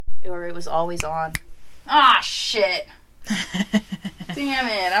or it was always on. Ah, shit. Damn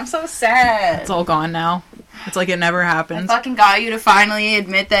it, I'm so sad. It's all gone now. It's like it never I happened. fucking got you to finally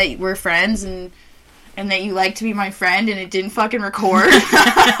admit that we're friends and that you like to be my friend, and it didn't fucking record.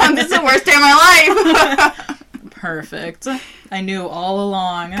 This is the worst day of my life. Perfect. I knew all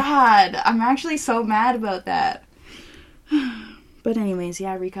along. God, I'm actually so mad about that. But anyways,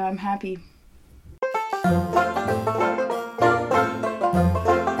 yeah, Rika, I'm happy.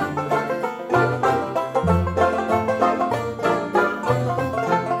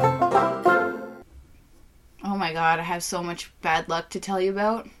 Oh my god, I have so much bad luck to tell you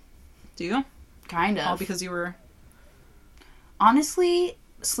about. Do you? Kind of. All because you were... Honestly,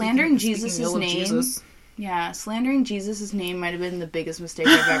 slandering Jesus' ill of name... Jesus. Yeah, slandering Jesus' name might have been the biggest mistake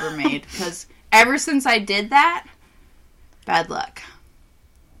I've ever made. Because ever since I did that, bad luck.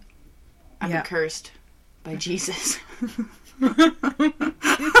 I've been cursed by Jesus. I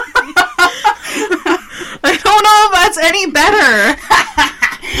don't know if that's any better.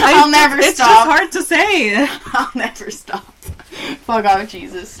 I'll never it's stop. It's just hard to say. I'll never stop. Fuck off,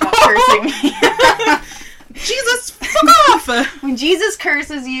 Jesus. Stop cursing me. Jesus, fuck off! When Jesus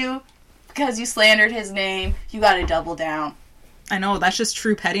curses you because you slandered his name, you gotta double down. I know, that's just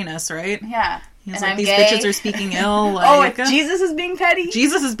true pettiness, right? Yeah. He's and like, I'm these gay. bitches are speaking ill. Like, oh, Jesus is being petty?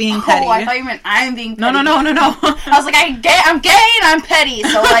 Jesus is being petty. Oh, I thought you meant I'm being petty. No. I was like, I'm gay and I'm petty,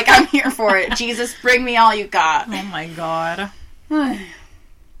 so, like, I'm here for it. Jesus, bring me all you got. Oh my god.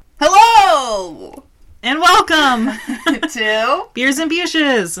 Hello! And welcome to Beers and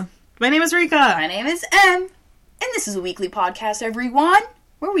Bushes. My name is Rika. My name is Em. And this is a weekly podcast, everyone,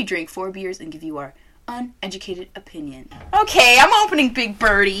 where we drink 4 beers and give you our uneducated opinion. Okay, I'm opening Big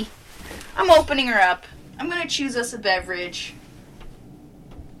Birdie. I'm opening her up. I'm going to choose us a beverage.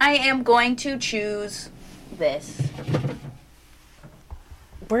 I am going to choose this.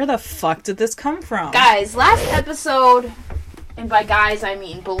 Where the fuck did this come from? Guys, last episode, and by guys I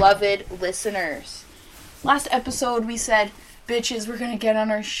mean beloved listeners. Last episode we said, bitches, we're going to get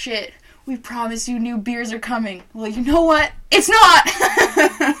on our shit. We promise you new beers are coming. Well, you know what? It's not!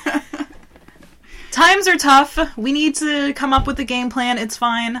 Times are tough. We need to come up with a game plan. It's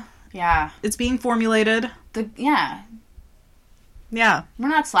fine. Yeah. It's being formulated. Yeah. Yeah. We're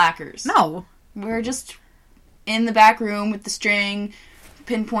not slackers. No. We're just in the back room with the string,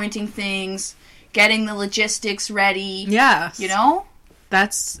 pinpointing things, getting the logistics ready. Yeah. You know?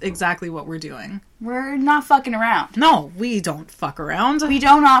 That's exactly what we're doing. We're not fucking around. No, we don't fuck around. We do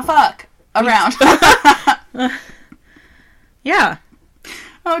not fuck around. Yeah.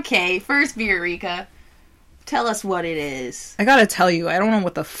 Okay, first beer, Rika. Tell us what it is. I gotta tell you, I don't know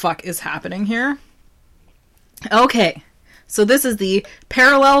what the fuck is happening here. Okay. So this is the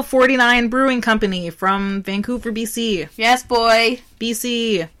Parallel 49 Brewing Company from Vancouver, BC. Yes, boy.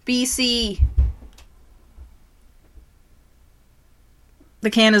 BC. BC. The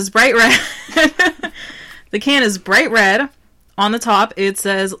can is bright red. The can is bright red. On the top, it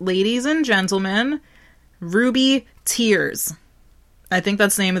says, "Ladies and gentlemen, Ruby Tears." I think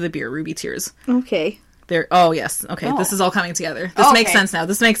that's the name of the beer, Ruby Tears. Okay. There. Oh, yes. Okay, Oh. This is all coming together. This makes sense now.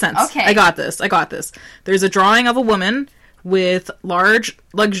 This makes sense. Okay. I got this. There's a drawing of a woman with large,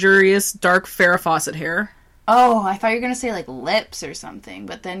 luxurious, dark Farrah Fawcett hair. Oh, I thought you were going to say, like, lips or something,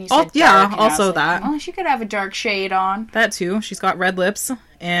 but then you said dark. Yeah, and I also was like, that. well, she could have a dark shade on. That too. She's got red lips,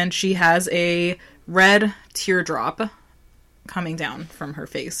 and she has a red teardrop coming down from her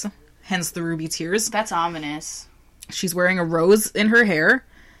face. Hence the ruby tears. That's ominous. She's wearing a rose in her hair,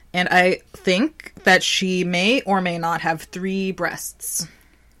 and I think that she may or may not have 3 breasts.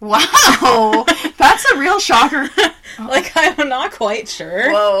 Wow! That's a real shocker. Like, I'm not quite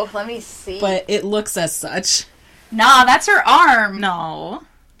sure. Whoa, let me see. But it looks as such. Nah, that's her arm. No.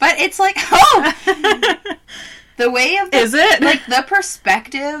 But it's like, oh! The way of the... Is it? Like, the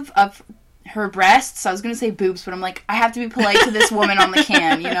perspective of her breasts, I was going to say boobs, but I'm like, I have to be polite to this woman on the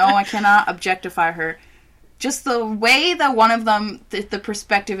can, you know? I cannot objectify her. Just the way that one of them, the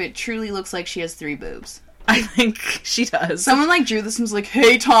perspective, it truly looks like she has 3 boobs. I think she does. Someone, like, drew this and was like,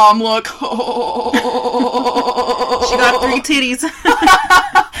 hey, Tom, look. She got 3 titties.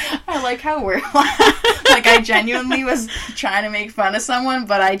 I like how we're like, I genuinely was trying to make fun of someone,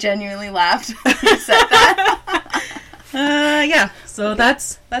 but I genuinely laughed when you said that. Yeah. So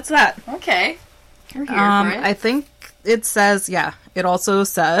that's that. Okay. We're here for it. I think it says, it also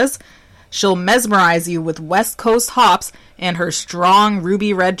says, she'll mesmerize you with West Coast hops and her strong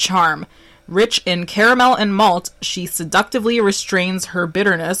ruby red charm. Rich in caramel and malt, she seductively restrains her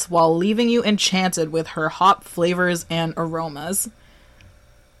bitterness while leaving you enchanted with her hop flavors and aromas.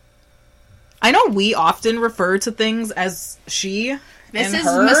 I know we often refer to things as she This in is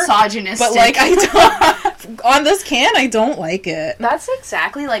her, misogynistic. but like I don't on this can I don't like it. That's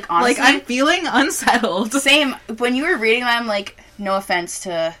exactly like honestly. Like I'm feeling unsettled. Same. When you were reading that, I'm like, no offense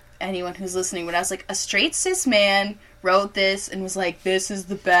to anyone who's listening, but I was like, a straight cis man wrote this and was like, this is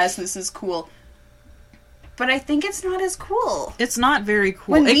the best, this is cool. But I think it's not as cool. It's not very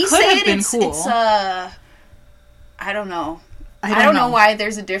cool. When it we could say have it, been it's, cool. it's I don't know. I don't know why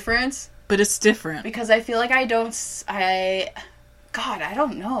there's a difference. But it's different. Because I feel like I don't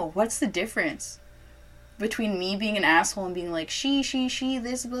know. What's the difference between me being an asshole and being like, she,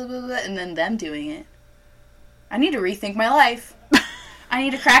 this, blah, blah, blah, and then them doing it? I need to rethink my life. I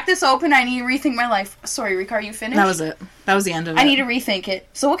need to crack this open. I need to rethink my life. Sorry, Rika, are you finished? That was it. That was the end of it. I need to rethink it.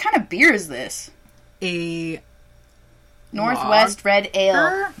 So what kind of beer is this? A Northwest Red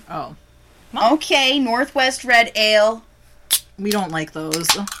Ale. Oh. Okay, Northwest Red Ale. We don't like those.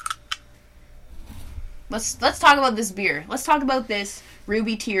 Let's talk about this beer. Let's talk about this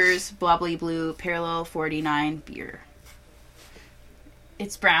Ruby Tears Blah Blah Blue Parallel 49 beer.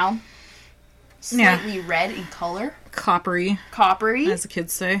 It's brown. Slightly red in color. Coppery, Coppery. as the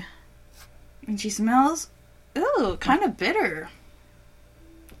kids say. And she smells, ooh, kind of bitter.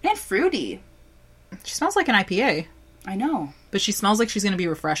 And fruity. She smells like an IPA. I know. But she smells like she's going to be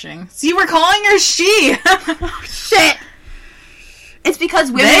refreshing. See, we're calling her she! Shit! It's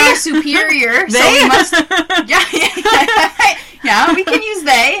because women are superior, so we must... Yeah, we can use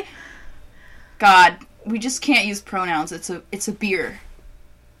they. God, we just can't use pronouns. It's a beer.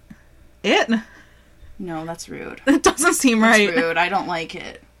 It? No, that's rude. That doesn't seem That's right. rude. I don't like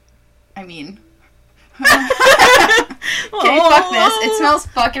it. I mean... Okay, fuck this. It smells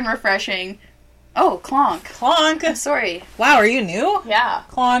fucking refreshing. Oh, clonk. Clonk. Sorry. Wow, are you new? Yeah.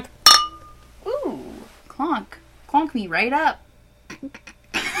 Clonk. Ooh, clonk. Clonk me right up.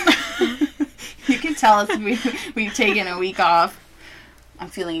 You can tell we've taken a week off. I'm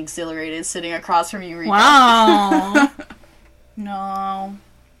feeling exhilarated sitting across from you, Rika. Wow. No.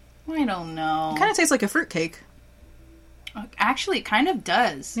 I don't know. It kind of tastes like a fruitcake. Actually, it kind of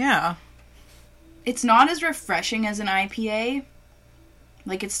does. Yeah. It's not as refreshing as an IPA.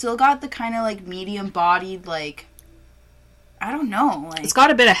 Like, it's still got the kind of, like, medium-bodied, like... I don't know. Like, It's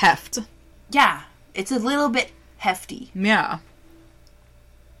got a bit of heft. yeah. It's a little bit hefty. Yeah.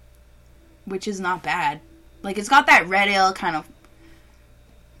 Which is not bad. Like, it's got that red ale kind of...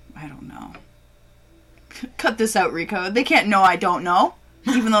 I don't know. Cut this out, Rico. They can't know I don't know.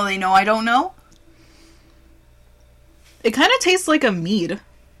 Even though they know I don't know. It kind of tastes like a mead.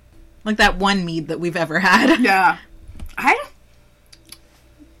 Like that one mead that we've ever had. Yeah.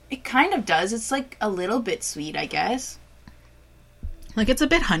 It kind of does. It's, like, a little bit sweet, I guess. Like, it's a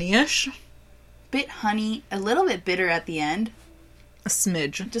bit honeyish. Bit honey. A little bit bitter at the end. A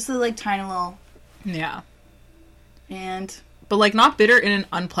smidge. Just a, like, tiny little... Yeah. And... But, like, not bitter in an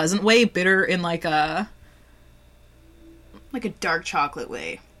unpleasant way. Bitter in, like, a... like a dark chocolate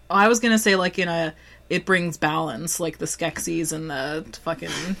way. Oh, I was gonna say, like, in a... It brings balance. Like, the Skeksis and the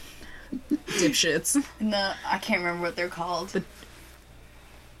fucking... dipshits. And I can't remember what they're called. The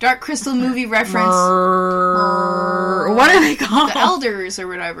Dark Crystal movie reference. What are they called? The Elders or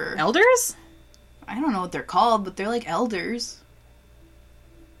whatever. Elders? I don't know what they're called, but they're like elders.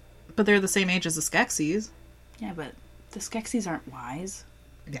 But they're the same age as the Skeksis. Yeah, but the Skeksis aren't wise.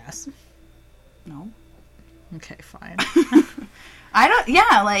 Yes. No. Okay, fine.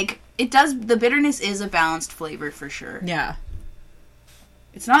 Like, it does, the bitterness is a balanced flavor for sure. Yeah.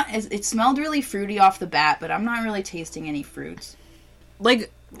 It's not, it smelled really fruity off the bat, but I'm not really tasting any fruits.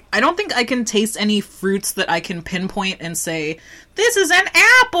 Like, I don't think I can taste any fruits that I can pinpoint and say, this is an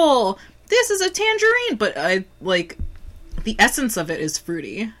apple! This is a tangerine! But the essence of it is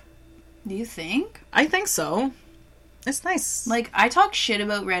fruity. Do you think? I think so. It's nice. Like, I talk shit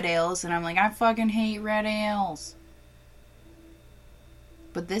about red ales, and I'm like, I fucking hate red ales.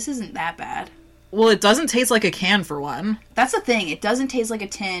 But this isn't that bad. Well, it doesn't taste like a can, for one. That's the thing. It doesn't taste like a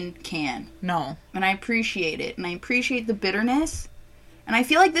tin can. No. And I appreciate it. And I appreciate the bitterness. And I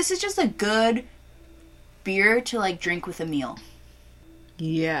feel like this is just a good beer to, like, drink with a meal.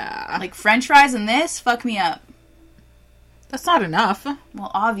 Yeah. Like, french fries and this, fuck me up. That's not enough.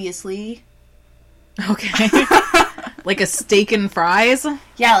 Well, obviously. Okay. Like a steak and fries?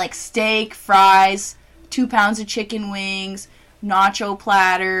 Yeah, like steak, fries, 2 pounds of chicken wings, nacho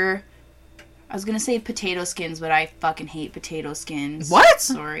platter. I was gonna say potato skins, but I fucking hate potato skins. What?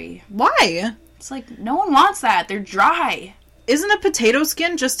 Sorry. Why? It's like, no one wants that. They're dry. Isn't a potato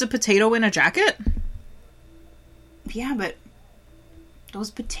skin just a potato in a jacket? Yeah, but those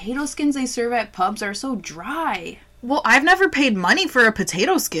potato skins they serve at pubs are so dry. Well, I've never paid money for a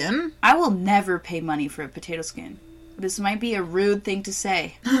potato skin. I will never pay money for a potato skin. This might be a rude thing to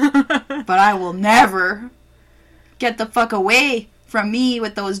say, but I will never get the fuck away from me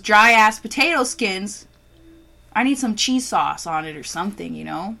with those dry-ass potato skins. I need some cheese sauce on it or something, you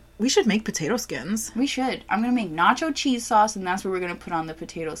know? We should make potato skins. We should. I'm going to make nacho cheese sauce, and that's what we're going to put on the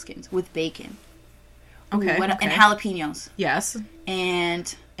potato skins with bacon. Okay, Ooh, okay. And jalapenos. Yes.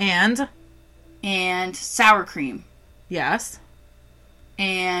 And And sour cream. yes.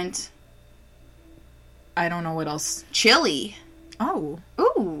 And I don't know what else. chili. Oh.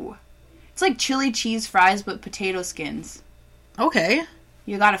 Ooh. It's like chili cheese fries, but potato skins. Okay.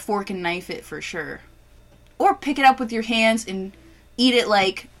 You gotta fork and knife it for sure. Or pick it up with your hands and eat it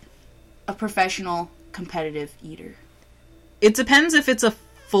like a professional competitive eater. It depends if it's a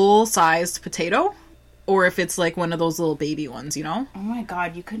full-sized potato or if it's like one of those little baby ones, you know? Oh my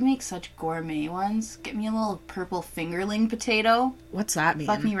god, you could make such gourmet ones. Get me a little purple fingerling potato. What's that mean?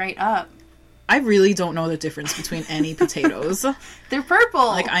 Fuck me right up. I really don't know the difference between any potatoes. They're purple.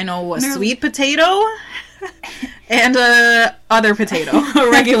 Like, I know a They're- sweet potato and a other potato. A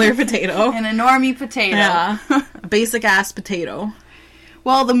regular potato. And a normie potato. Yeah. A basic-ass potato.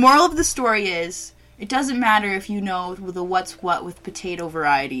 Well, the moral of the story is, it doesn't matter if you know the what's what with potato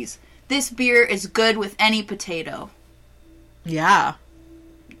varieties. This beer is good with any potato. Yeah.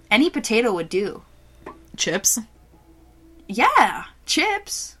 Any potato would do. Chips. Yeah,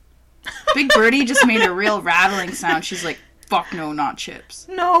 chips. Big Birdie just made a real rattling sound. She's like, fuck no, not chips.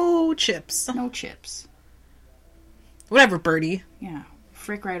 No chips. No chips. Whatever, Birdie. Yeah,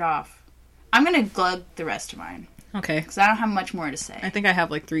 frick right off. I'm gonna glug the rest of mine, Okay. because I don't have much more to say. I think I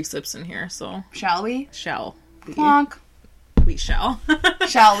have like 3 sips in here, so Shall we? shall we? Clonk. We shall.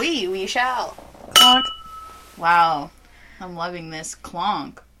 Shall we? We shall. Clonk. Wow. I'm loving this.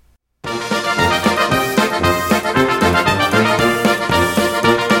 Clonk.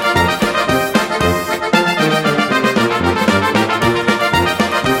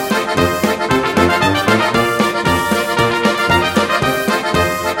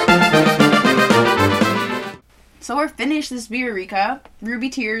 So we're finished this beer recap. Ruby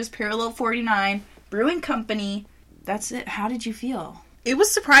Tears, Parallel 49, Brewing Company. That's it. How did you feel? It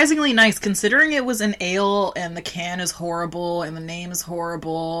was surprisingly nice, considering it was an ale, and the can is horrible, and the name is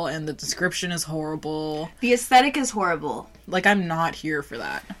horrible, and the description is horrible. The aesthetic is horrible. Like, I'm not here for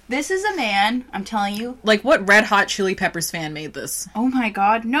that. This is a man, I'm telling you. Like, what Red Hot Chili Peppers fan made this? Oh my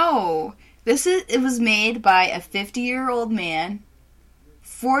god, no. It was made by a 50-year-old man,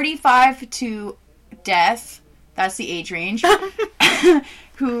 45 to death, that's the age range,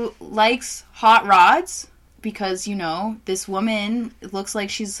 who likes hot rods. Because, you know, this woman looks like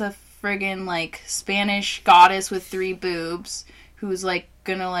she's a friggin', like, Spanish goddess with 3 boobs. Who's, like,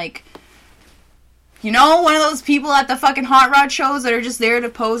 gonna, like... You know, one of those people at the fucking hot rod shows that are just there to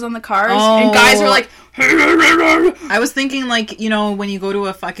pose on the cars? Oh. And guys are like... I was thinking, like, you know, when you go to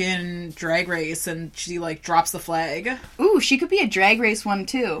a fucking drag race and she, like, drops the flag. Ooh, she could be a drag race one,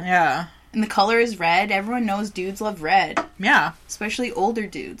 too. Yeah. And the color is red. Everyone knows dudes love red. Yeah. Especially older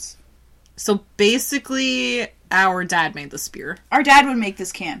dudes. So basically, our dad made this beer. Our dad would make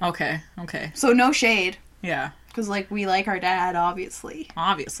this can. Okay, okay. So no shade. Yeah. Because, like, we like our dad, obviously.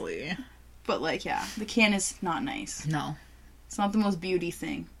 Obviously. But, like, yeah. The can is not nice. No. It's not the most beauty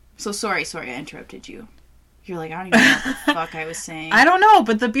thing. So sorry I interrupted you. You're like, I don't even know what the fuck I was saying. I don't know,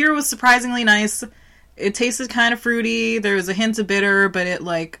 but the beer was surprisingly nice. It tasted kind of fruity. There was a hint of bitter, but it,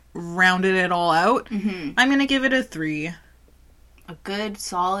 like, rounded it all out. Mm-hmm. I'm gonna give it a 3. A good,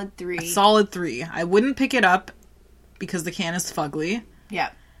 solid 3. A solid 3. I wouldn't pick it up because the can is fugly. Yeah.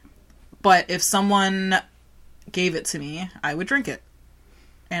 But if someone gave it to me, I would drink it.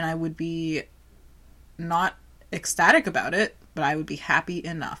 And I would be not ecstatic about it, but I would be happy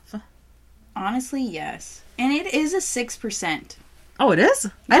enough. Honestly, yes. And it is a 6%. Oh, it is?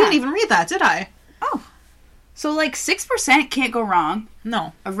 Yeah. I didn't even read that, did I? Oh. So, like, 6% can't go wrong.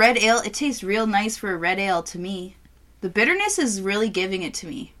 No. A red ale, it tastes real nice for a red ale to me. The bitterness is really giving it to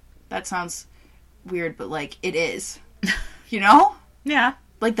me. That sounds weird, but, like, it is. You know? Yeah.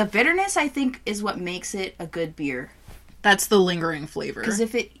 Like, the bitterness, I think, is what makes it a good beer. That's the lingering flavor. Because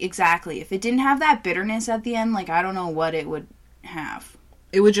if it didn't have that bitterness at the end, like, I don't know what it would have.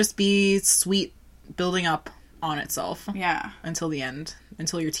 It would just be sweet building up on itself. Yeah. Until the end.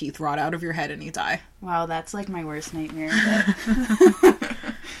 Until your teeth rot out of your head and you die. Wow, that's, like, my worst nightmare. But...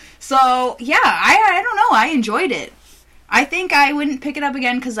 So, yeah, I don't know. I enjoyed it. I think I wouldn't pick it up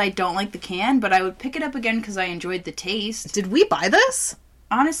again because I don't like the can, but I would pick it up again because I enjoyed the taste. Did we buy this?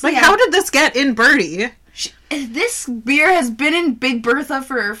 Honestly, Like, how did this get in Birdie? This beer has been in Big Bertha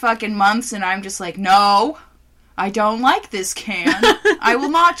for fucking months, and I'm just like, no, I don't like this can. I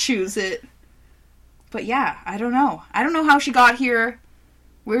will not choose it. But yeah, I don't know. I don't know how she got here,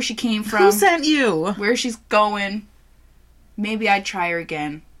 where she came from. Who sent you? Where she's going. Maybe I'd try her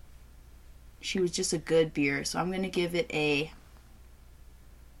again. She was just a good beer, so I'm going to give it a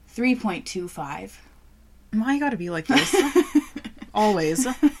 3.25. Why you gotta be like this? Always.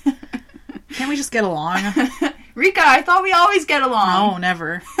 Can't we just get along? Rika, I thought we always get along. No,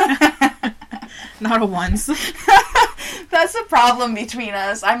 never. Not a once. That's the problem between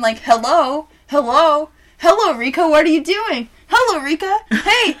us. I'm like, hello, Rika, what are you doing? Hello, Rika.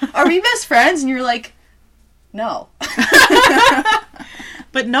 Hey, are we best friends? And you're like, no.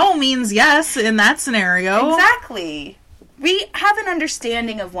 But no means yes in that scenario. Exactly. We have an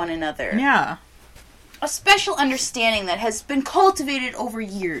understanding of one another. Yeah. A special understanding that has been cultivated over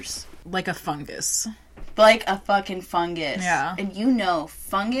years. Like a fungus. Like a fucking fungus. Yeah. And you know,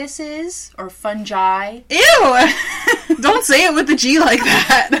 funguses or fungi. Ew! Don't say it with the G like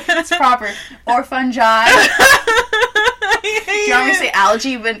that. It's proper. Or fungi. Do you want me to say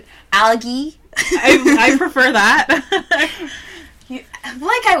algae, but algae? I prefer that.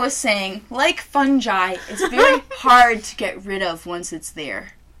 Like I was saying, like fungi, it's very hard to get rid of once it's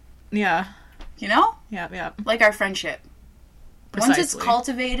there. Yeah. You know? Yeah. Like our friendship. Precisely. Once it's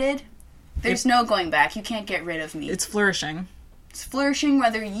cultivated, there's no going back. You can't get rid of me. It's flourishing. It's flourishing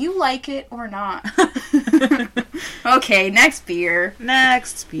whether you like it or not. Okay, next beer.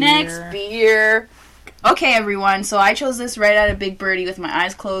 Next beer. Okay, everyone. So I chose this right out of Big Birdie with my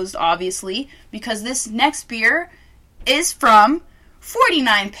eyes closed, obviously, because this next beer is from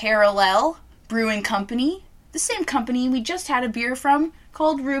 49 Parallel Brewing Company, the same company we just had a beer from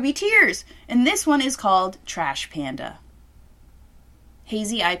called Ruby Tears. And this one is called Trash Panda.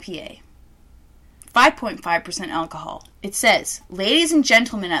 Hazy IPA. 5.5% alcohol. It says, ladies and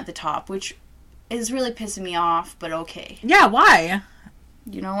gentlemen at the top, which is really pissing me off, but okay. Yeah, why?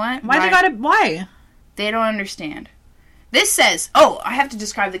 You know what? Why? They don't understand. This says, oh, I have to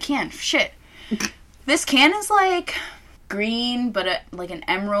describe the can. Shit. This can is like green, but like an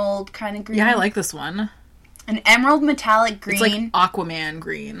emerald kind of green. Yeah, I like this one. An emerald metallic green. It's like Aquaman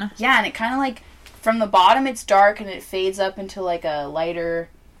green. Yeah, and it kind of like, from the bottom it's dark and it fades up into like a lighter,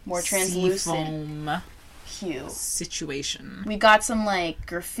 more translucent Seafoam hue. Situation. We got some like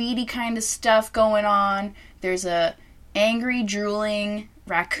graffiti kind of stuff going on. There's a angry, drooling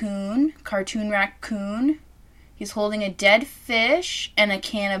cartoon raccoon. He's holding a dead fish and a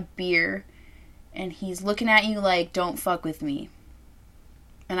can of beer. And he's looking at you like, don't fuck with me.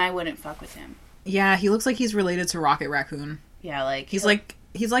 And I wouldn't fuck with him. Yeah, he looks like he's related to Rocket Raccoon. Yeah, like... He's like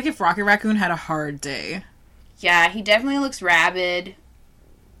if Rocket Raccoon had a hard day. Yeah, he definitely looks rabid.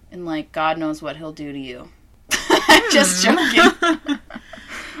 And like, God knows what he'll do to you. Just joking.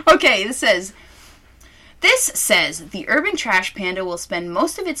 Okay, this says, the urban trash panda will spend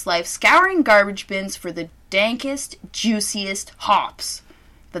most of its life scouring garbage bins for the dankest, juiciest hops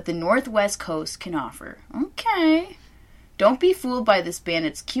that the Northwest Coast can offer. Okay. Don't be fooled by this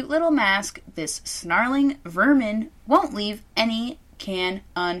bandit's cute little mask. This snarling vermin won't leave any can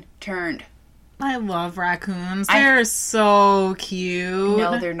unturned. I love raccoons. They're so cute.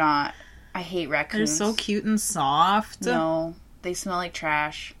 No, they're not. I hate raccoons. They're so cute and soft. No, they smell like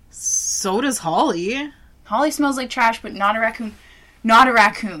trash. So does Holly. Holly smells like trash, but not a raccoon. Not a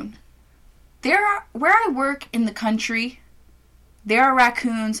raccoon. Where I work in the country, there are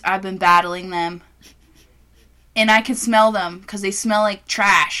raccoons. I've been battling them. And I can smell them because they smell like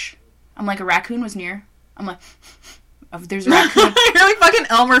trash. I'm like, a raccoon was near. I'm like, oh, there's a raccoon. You're like fucking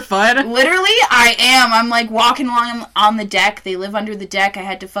Elmer Fudd. Literally, I am. I'm like walking along on the deck. They live under the deck. I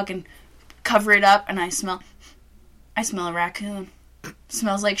had to fucking cover it up, and I smell a raccoon. It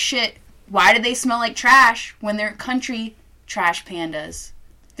smells like shit. Why do they smell like trash when they're country trash pandas?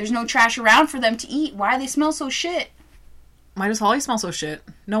 There's no trash around for them to eat. Why do they smell so shit? Why does Holly smell so shit?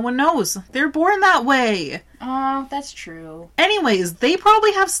 No one knows. They're born that way. Oh, that's true. Anyways, they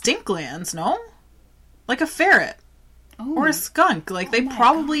probably have stink glands, no? Like a ferret. Oh. Or a skunk. Like, they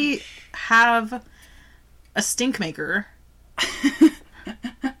probably have a stink maker.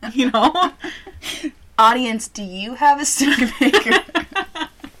 You know? Audience, do you have a stink maker?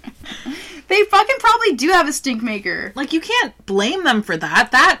 They fucking probably do have a stink maker. Like, you can't blame them for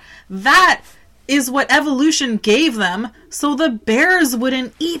that. That is what evolution gave them, so the bears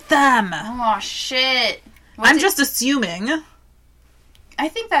wouldn't eat them. Oh, shit. I'm just assuming. I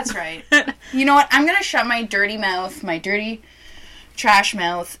think that's right. You know what? I'm gonna shut my dirty mouth, my dirty trash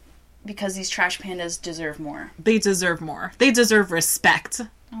mouth, because these trash pandas deserve more. They deserve more. They deserve respect.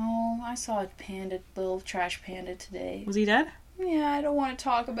 Oh, I saw a little trash panda today. Was he dead? Yeah, I don't want to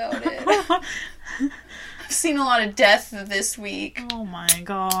talk about it. I've seen a lot of death this week. Oh my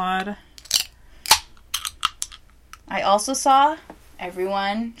god. I also saw,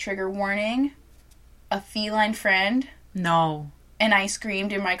 everyone, trigger warning, a feline friend, No. and I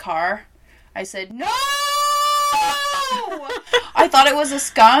screamed in my car. I said, no! I thought it was a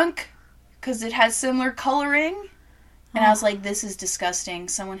skunk, because it has similar coloring. And I was like, this is disgusting.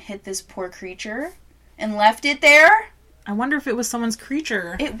 Someone hit this poor creature and left it there. I wonder if it was someone's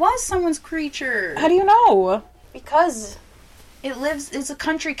creature. It was someone's creature. How do you know? Because it's a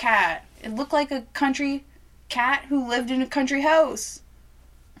country cat. It looked like a country cat who lived in a country house.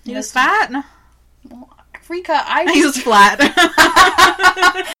 He was fat? Well, Rika, He was flat.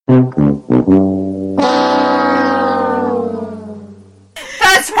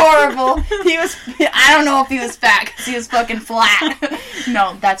 That's horrible. I don't know if he was fat because he was fucking flat.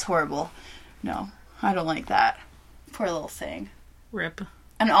 No, that's horrible. No, I don't like that. Poor little thing. Rip.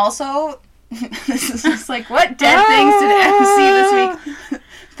 And also, this is just like, what dead things did MC this week?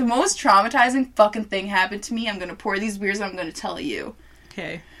 The most traumatizing fucking thing happened to me. I'm going to pour these beers and I'm going to tell you.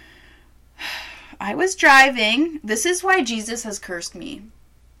 Okay. I was driving. This is why Jesus has cursed me.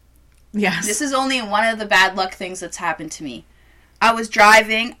 Yes. This is only one of the bad luck things that's happened to me. I was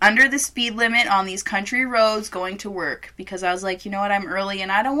driving under the speed limit on these country roads going to work because I was like, you know what, I'm early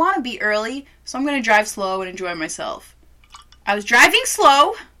and I don't want to be early, so I'm going to drive slow and enjoy myself. I was driving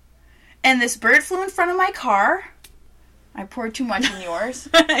slow, and this bird flew in front of my car. I poured too much in yours.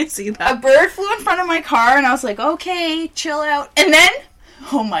 I see A that. bird flew in front of my car, and I was like, okay, chill out. And then,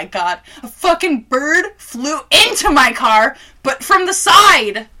 oh my god, a fucking bird flew into my car, but from the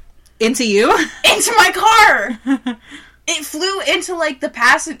side. Into you? Into my car! It flew into, like, the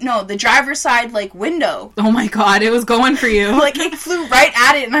driver's side, like, window. Oh my god, it was going for you. Like, it flew right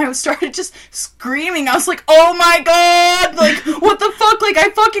at it, and I started just screaming. I was like, oh my god! Like, what the fuck? Like,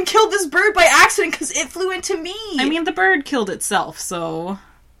 I fucking killed this bird by accident because it flew into me! I mean, the bird killed itself, so...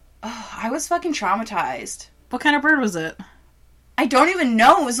 Oh, I was fucking traumatized. What kind of bird was it? I don't even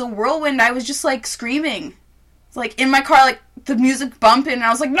know. It was a whirlwind. I was just, like, screaming. Like, in my car, like, the music bumping, and I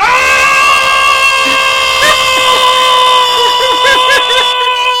was like, no!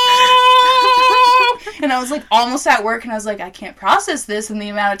 And I was like almost at work and I was like, I can't process this in the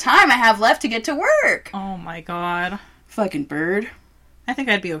amount of time I have left to get to work. Oh my god. Fucking bird. I think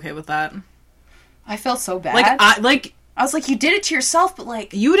I'd be okay with that. I felt so bad. I was like, you did it to yourself, but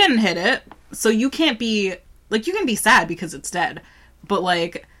like... You didn't hit it, so you can't be... Like, you can be sad because it's dead. But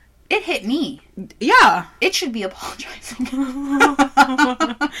like... It hit me. Yeah. It should be apologizing.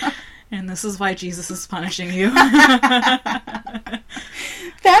 And this is why Jesus is punishing you.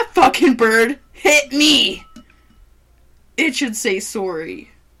 That fucking bird hit me. It should say sorry.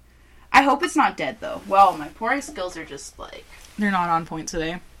 I hope it's not dead, though. Well, my pouring skills are just, like... They're not on point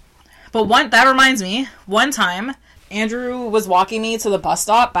today. But that reminds me, one time, Andrew was walking me to the bus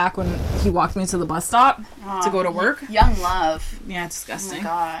stop, back when he walked me to the bus stop to go to work. Young love. Yeah, it's disgusting. Oh my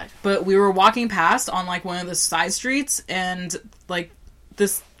god. But we were walking past on, like, one of the side streets, and, like,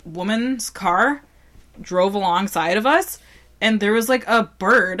 this woman's car drove alongside of us, and there was, like, a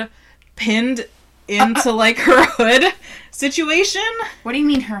bird pinned into, like, her hood situation. What do you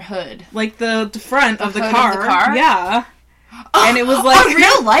mean her hood? Like, the front of the hood car. of the car? Yeah. And it was, like... A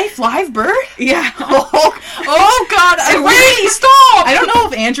real life live bird? Yeah. Oh god, wait, stop! I don't know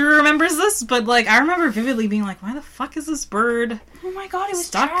if Andrew remembers this, but, like, I remember vividly being like, why the fuck is this bird Oh my god, it was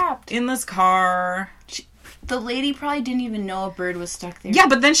stuck trapped. in this car? The lady probably didn't even know a bird was stuck there. Yeah,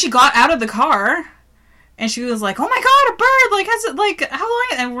 but then she got out of the car, and she was like, oh my god, a bird! Like, has it, like, how long?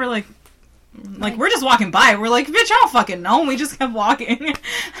 And we're like, we're just walking by. We're like, bitch, I don't fucking know. And we just kept walking.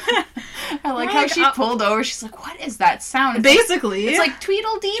 I like how she pulled over. She's like, what is that sound? It's basically. It's like,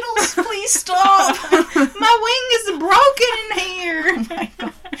 Tweedledeedles, please stop. My wing is broken in here. Oh my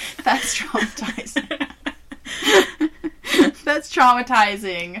god. That's traumatizing. That's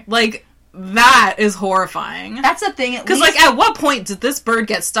traumatizing. Like, that is horrifying. That's the thing, at least. Because, like, at what point did this bird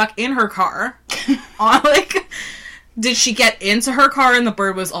get stuck in her car? Like, did she get into her car and the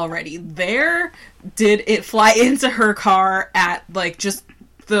bird was already there? Did it fly into her car at, like, just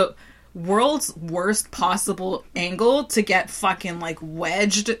the world's worst possible angle to get fucking, like,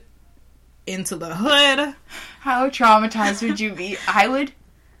 wedged into the hood? How traumatized would you be? I would...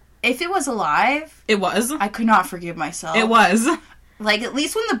 If it was alive... It was. I could not forgive myself. It was. Like, at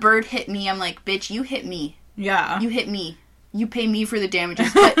least when the bird hit me, I'm like, bitch, you hit me. Yeah. You hit me. You pay me for the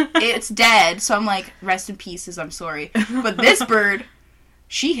damages. But it's dead, so I'm like, rest in pieces, I'm sorry. But this bird,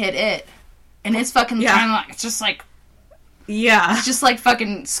 she hit it. And it's fucking kind of like, it's just like... Yeah. It's just like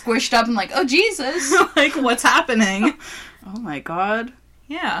fucking squished up and like, oh, Jesus. Like, what's happening? Oh my god.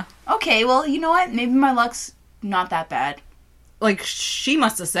 Yeah. Okay, well, you know what? Maybe my luck's not that bad. Like, she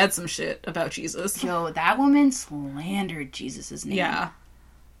must have said some shit about Jesus. Yo, that woman slandered Jesus' name. Yeah.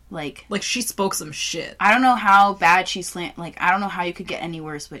 Like, she spoke some shit. I don't know how bad she I don't know how you could get any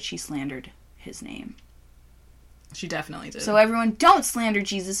worse, but she slandered his name. She definitely did. So everyone, don't slander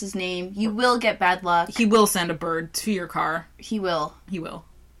Jesus' name. You will get bad luck. He will send a bird to your car. He will. He will.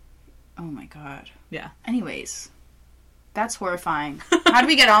 Oh my god. Yeah. Anyways. That's horrifying. How do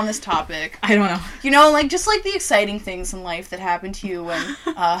we get on this topic? I don't know. You know, like, just like the exciting things in life that happen to you when,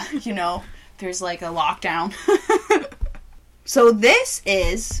 you know, there's like a lockdown. So this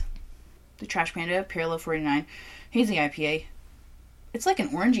is the Trash Panda Parallel 49 Hazy IPA. It's like an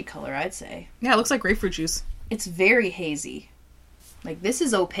orangey color, I'd say. Yeah, it looks like grapefruit juice. It's very hazy. Like, this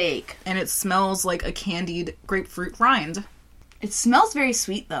is opaque. And it smells like a candied grapefruit rind. It smells very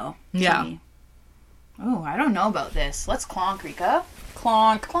sweet, though. Yeah. Me. Oh, I don't know about this. Let's clonk, Rika.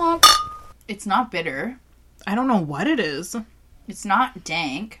 Clonk. Clonk. It's not bitter. I don't know what it is. It's not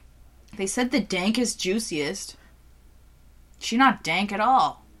dank. They said the dank is juiciest. She's not dank at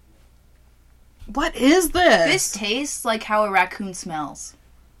all. What is this? This tastes like how a raccoon smells.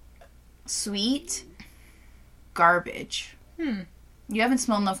 Sweet garbage. You haven't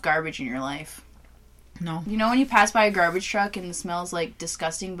smelled enough garbage in your life. No. You know when you pass by a garbage truck and the smell's like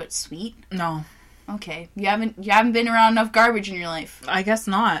disgusting but sweet? No. Okay. You haven't been around enough garbage in your life. I guess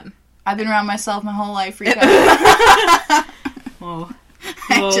not. I've been around myself my whole life, Rika. Whoa.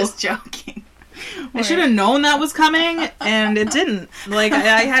 I'm just joking. I should have known that was coming, and it didn't. Like,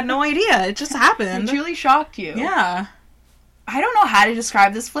 I had no idea. It just happened. It really shocked you. Yeah. I don't know how to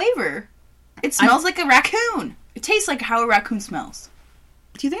describe this flavor. It smells like a raccoon. It tastes like how a raccoon smells.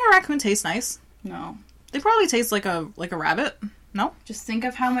 Do you think a raccoon tastes nice? No. They probably taste like a rabbit. No? Just think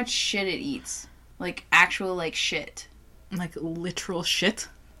of how much shit it eats. Like, actual, like, shit. Like, literal shit?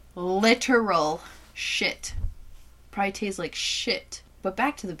 Literal shit. Probably tastes like shit. But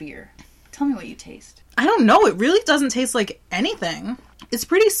back to the beer. Tell me what you taste. I don't know. It really doesn't taste like anything. It's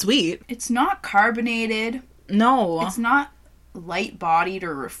pretty sweet. It's not carbonated. No. It's not light-bodied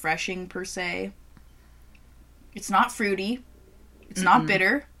or refreshing, per se. It's not fruity. It's not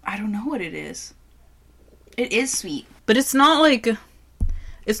bitter. I don't know what it is. It is sweet. But it's not like...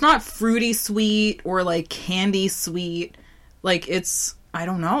 It's not fruity sweet or like candy sweet. Like, it's... I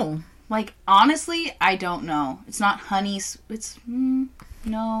don't know. Like, honestly, I don't know. It's not honey... It's...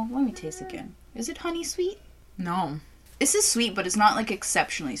 no. Let me taste again. Is it honey sweet? No. This is sweet, but it's not, like,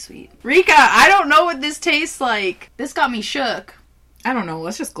 exceptionally sweet. Rika, I don't know what this tastes like. This got me shook. I don't know.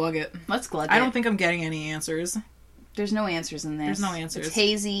 Let's just glug it. Let's glug it. I don't think I'm getting any answers. There's no answers in this. There's no answers. It's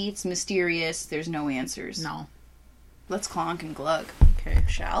hazy. It's mysterious. There's no answers. No. Let's clonk and glug. Okay.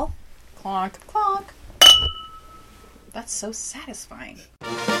 Shall? Clonk. Clonk. That's so satisfying.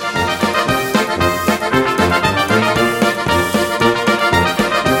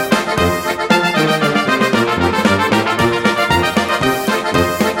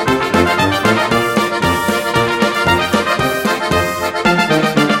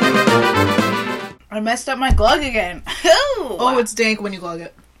 I messed up my glug again. Oh, it's dank when you glug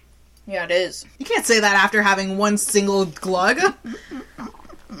it. Yeah, it is. You can't say that after having one single glug.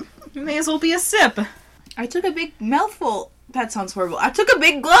 You may as well be a sip. I took a big mouthful. That sounds horrible. I took a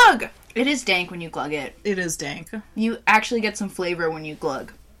big glug. It is dank when you glug it. It is dank. You actually get some flavor when you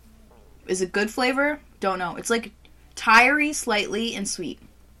glug. Is it good flavor? Don't know. It's like tiry slightly and sweet.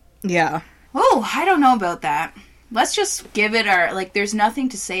 Yeah. Oh, I don't know about that. Let's just give it our... Like, there's nothing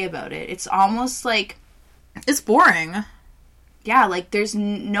to say about it. It's almost like... It's boring. Yeah, like, there's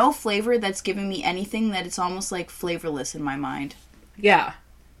no flavor that's giving me anything that it's almost, like, flavorless in my mind. Yeah.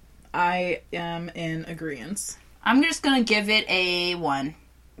 I am in agreeance. I'm just gonna give it a 1.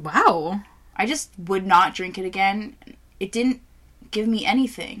 Wow. I just would not drink it again. It didn't give me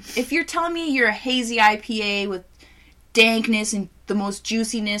anything. If you're telling me you're a hazy IPA with dankness and the most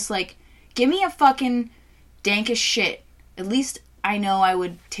juiciness, like, give me a fucking dank as shit. At least I know I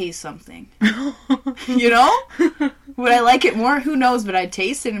would taste something. You know? Would I like it more? Who knows? But I'd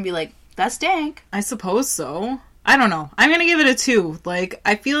taste it and be like, that's dank. I suppose so. I don't know. I'm gonna give it a 2. Like,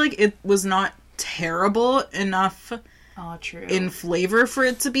 I feel like it was not terrible enough True. in flavor for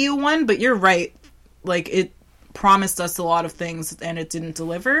it to be a 1, but you're right. Like, it promised us a lot of things and it didn't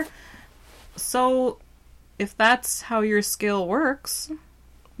deliver. So, if that's how your scale works...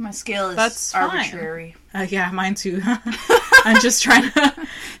 My scale is that's arbitrary. Yeah, mine too. I'm just trying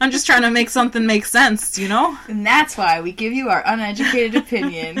to make something make sense, you know? And that's why we give you our uneducated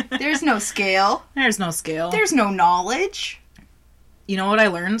opinion. There's no scale. There's no scale. There's no knowledge. You know what I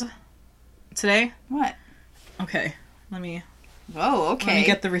learned today? What? Okay, let me Oh, okay.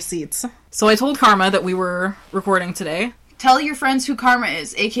 get the receipts. So I told Karma that we were recording today. Tell your friends who Karma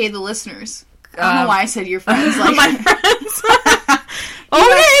is, aka the listeners. I don't know why I said your friends. Like my friends.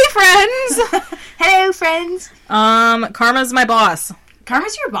 Okay, friends. Hello, friends. Karma's my boss.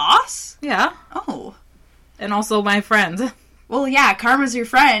 Karma's your boss? Yeah. Oh. And also my friend. Well, yeah, Karma's your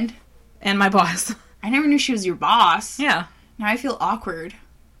friend. And my boss. I never knew she was your boss. Yeah. Now I feel awkward.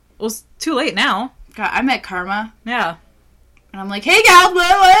 Well, it's too late now. God, I met Karma. Yeah. And I'm like, hey, gal, blah,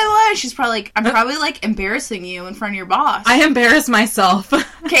 blah, blah. She's probably like, I'm probably, like, embarrassing you in front of your boss. I embarrassed myself.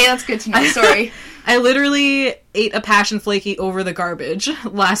 Okay, that's good to know. Sorry. I literally ate a passion flaky over the garbage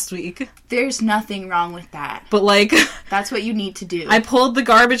last week. There's nothing wrong with that. But, like... That's what you need to do. I pulled the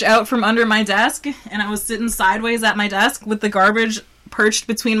garbage out from under my desk, and I was sitting sideways at my desk with the garbage perched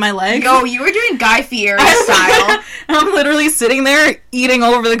between my legs. Yo, you were doing Guy Fieri style. I'm literally sitting there eating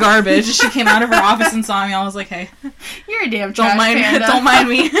over the garbage. She came out of her office and saw me. I was like, hey. You're a damn trash panda. Don't mind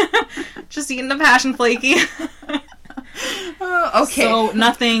me. Just eating a passion flaky. Okay. So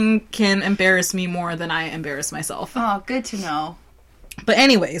nothing can embarrass me more than I embarrass myself. Oh, good to know. But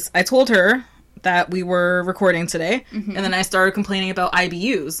anyways, I told her that we were recording today, and then I started complaining about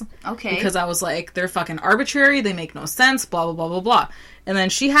IBUs. Okay. Because I was like, they're fucking arbitrary, they make no sense, blah, blah, blah, blah, blah. And then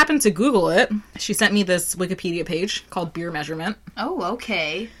she happened to Google it. She sent me this Wikipedia page called Beer Measurement. Oh,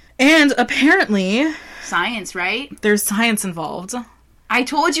 okay. And apparently... Science, right? There's science involved. I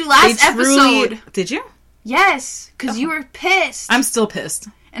told you last episode. Did you? Yes, because you were pissed. I'm still pissed.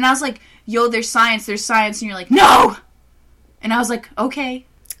 And I was like, yo, there's science. And you're like, no! And I was like, okay.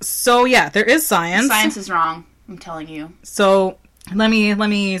 So, yeah, there is science. Science is wrong. I'm telling you. So, let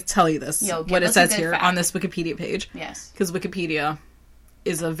me tell you this. What it says here fact. on this Wikipedia page. Yes. Because Wikipedia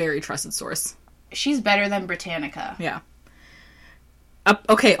is a very trusted source. She's better than Britannica. Yeah.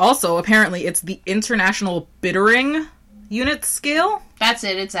 Okay, also, apparently, it's the International Bittering Unit Scale. That's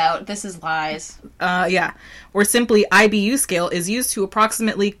it, it's out. This is lies. Yeah. Or simply, IBU scale is used to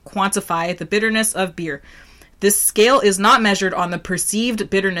approximately quantify the bitterness of beer. This scale is not measured on the perceived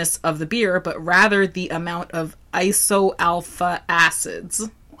bitterness of the beer, but rather the amount of isoalpha acids.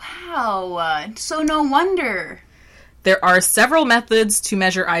 Wow. So no wonder. There are several methods to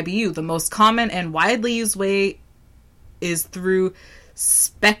measure IBU. The most common and widely used way is through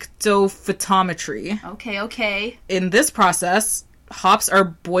spectrophotometry. Okay. In this process, hops are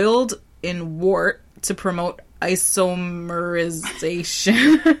boiled in wort to promote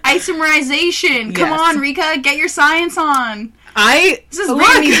isomerization. Isomerization. Come Yes. on, Rika, get your science on. This is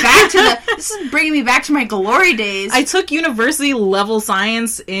bringing me back to my glory days. I took university level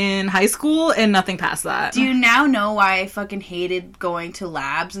science in high school and nothing past that. Do you now know why I fucking hated going to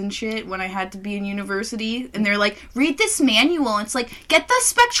labs and shit when I had to be in university? And they're like, read this manual. It's like, get the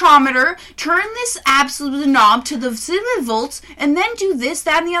spectrometer, turn this absolute knob to the volts, and then do this,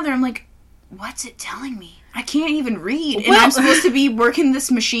 that, and the other. I'm like, what's it telling me? I can't even read, and I'm supposed to be working this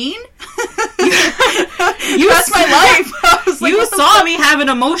machine? That's my life. I was like, you saw me have an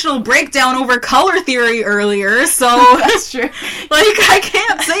emotional breakdown over color theory earlier, so... That's true. I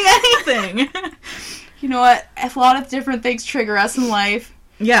can't say anything. You know what? A lot of different things trigger us in life.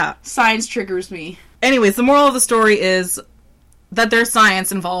 Yeah. Science triggers me. Anyways, the moral of the story is that there's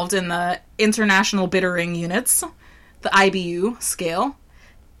science involved in the International Bittering Units, the IBU scale.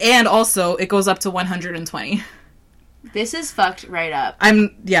 And also, it goes up to 120. This is fucked right up.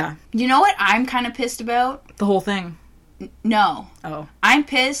 Yeah. You know what I'm kind of pissed about? The whole thing. No. Oh. I'm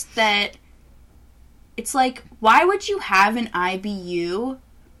pissed that it's like, why would you have an IBU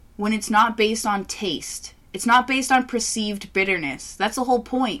when it's not based on taste? It's not based on perceived bitterness. That's the whole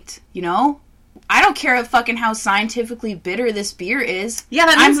point, you know? I don't care fucking how scientifically bitter this beer is. Yeah,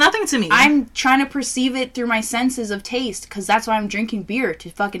 that means nothing to me. I'm trying to perceive it through my senses of taste, because that's why I'm drinking beer, to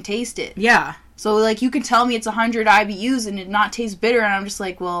fucking taste it. Yeah. So, like, you can tell me it's 100 IBUs and it not taste bitter, and I'm just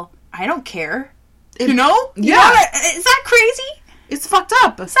like, well, I don't care. You know? Yeah. Is that crazy? It's fucked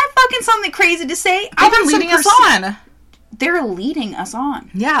up. Is that fucking something crazy to say? They've been leading us on. They're leading us on.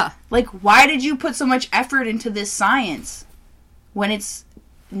 Yeah. Like, why did you put so much effort into this science when it's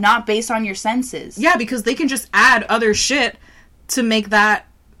not based on your senses? Yeah, because they can just add other shit to make that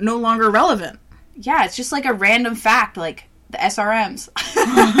no longer relevant. Yeah, it's just like a random fact, like the SRMs.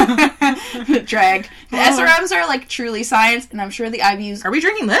 Drag. The SRMs are like truly science, and I'm sure the IBUs... Are we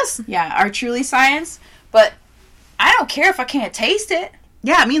drinking this? Yeah, are truly science, but I don't care if I can't taste it.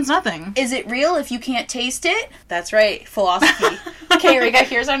 Yeah, it means nothing. Is it real if you can't taste it? That's right, philosophy. Okay, Rika,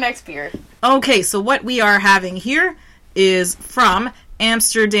 here's our next beer. Okay, so what we are having here is from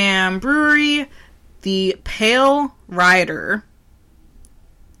Amsterdam Brewery, the Pale Rider,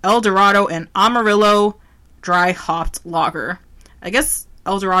 El Dorado, and Amarillo dry hopped lager. I guess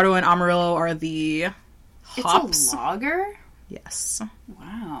El Dorado and Amarillo are the hops. It's a lager? Yes.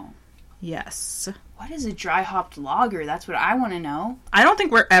 Wow. Yes. What is a dry hopped lager? That's what I want to know. I don't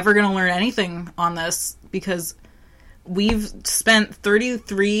think we're ever going to learn anything on this because we've spent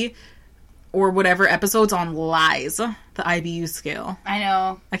 33 or whatever episodes on lies, the IBU scale. I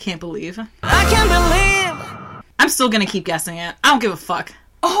know. I can't believe. I can't believe. I'm still going to keep guessing it. I don't give a fuck.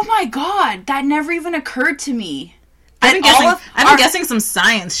 Oh my god, that never even occurred to me. I've been guessing some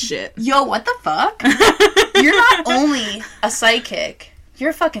science shit. Yo, what the fuck? You're not only a psychic,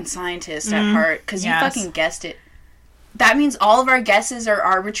 you're a fucking scientist at heart, because you fucking guessed it. That means all of our guesses are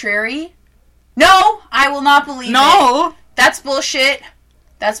arbitrary? No! I will not believe it. No! That's bullshit.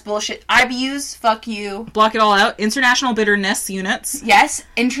 That's bullshit. IBUs, fuck you. Block it all out. International Bitterness Units. Yes,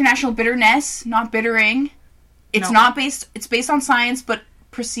 international bitterness, not bittering. It's not based, it's based on science, but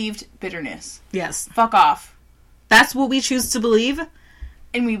perceived bitterness. Yes. Fuck off. That's what we choose to believe.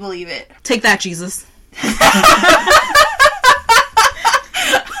 And we believe it. Take that, Jesus. What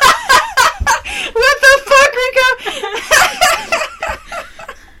the fuck, Rico?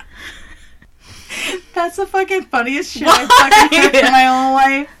 That's the fucking funniest shit I've fucking heard in my whole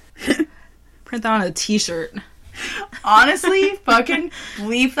life. Print that on a t-shirt. Honestly, fucking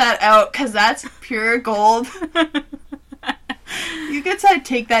bleep that out, because that's pure gold. You could say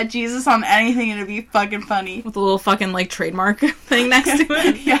take that Jesus on anything and it'd be fucking funny. With a little fucking, like, trademark thing next to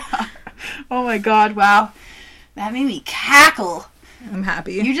it. Yeah. Oh my god, wow. That made me cackle. I'm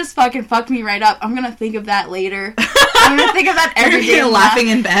happy. You just fucking fucked me right up. I'm gonna think of that later. I'm gonna think of that every day. Laughing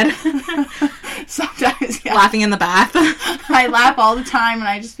in bed. Sometimes, yeah. Laughing in the bath. I laugh all the time and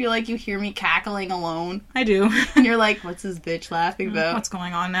I just feel like you hear me cackling alone. I do. And you're like, what's this bitch laughing about? What's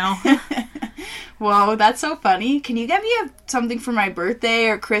going on now? Whoa, that's so funny. Can you get me something for my birthday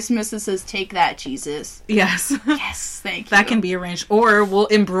or Christmas that says, take that, Jesus? Yes. Yes, thank you. That can be arranged. Or we'll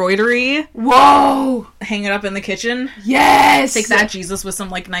embroidery. Whoa! Hang it up in the kitchen. Yes! Take that, Jesus, with some,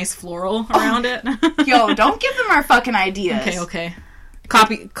 like, nice floral around it. Yo, don't give them our fucking ideas. Okay.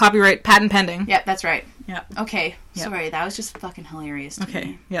 Copyright, patent pending. Yep, that's right. Yep. Okay, Yep. Sorry, that was just fucking hilarious to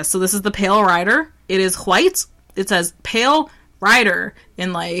me. Yeah, so this is the Pale Rider. It is white. It says Pale Rider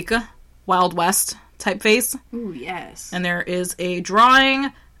in, like, Wild West typeface. Ooh, yes. And there is a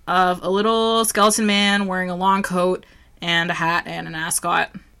drawing of a little skeleton man wearing a long coat and a hat and an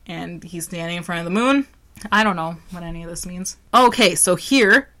ascot. And he's standing in front of the moon. I don't know what any of this means. Okay, so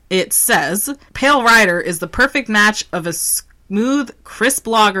here it says, Pale Rider is the perfect match of a smooth, crisp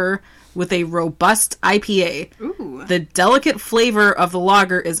lager with a robust IPA. Ooh. The delicate flavor of the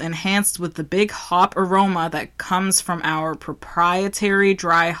lager is enhanced with the big hop aroma that comes from our proprietary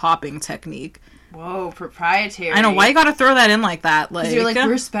dry hopping technique. Whoa, proprietary. I know, why you gotta throw that in like that? Like, you're like,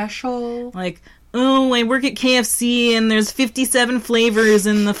 we're special. Like, oh, I work at KFC and there's 57 flavors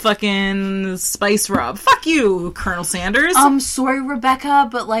in the fucking spice rub. Fuck you, Colonel Sanders. Sorry, Rebecca,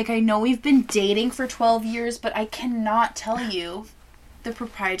 but, like, I know we've been dating for 12 years, but I cannot tell you the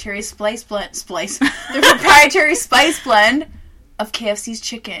proprietary spice blend of KFC's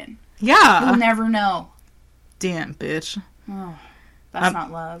chicken. Yeah. You'll never know. Damn, bitch. Oh, that's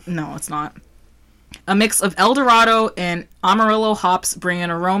not love. No, it's not. A mix of El Dorado and Amarillo hops bring an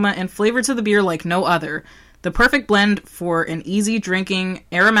aroma and flavor to the beer like no other. The perfect blend for an easy drinking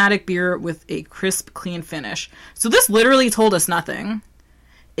aromatic beer with a crisp, clean finish. So this literally told us nothing.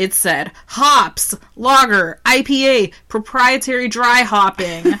 It said, hops, lager, IPA, proprietary dry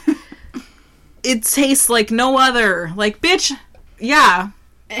hopping. It tastes like no other. Like, bitch, yeah,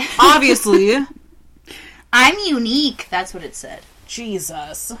 obviously. I'm unique, that's what it said.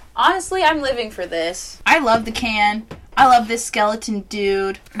 Jesus. Honestly, I'm living for this. I love the can. I love this skeleton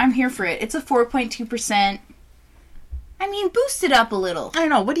dude. I'm here for it. It's a 4.2%. I mean, boost it up a little. I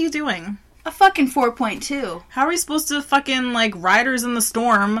know, what are you doing? A fucking 4.2. How are we supposed to fucking, like, Riders in the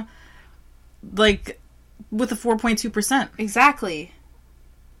Storm, like, with a 4.2%? Exactly.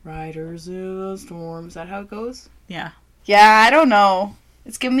 Riders in the Storm. Is that how it goes? Yeah. Yeah, I don't know.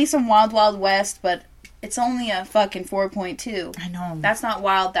 It's giving me some Wild Wild West, but it's only a fucking 4.2. I know. That's not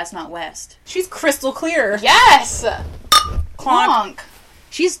wild, that's not West. She's crystal clear. Yes! Clonk.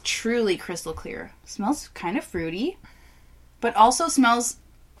 She's truly crystal clear. Smells kind of fruity, but also smells...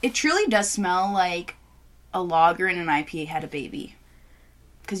 It truly does smell like a lager and an IPA had a baby.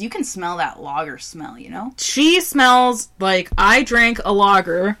 Because you can smell that lager smell, you know? She smells like I drank a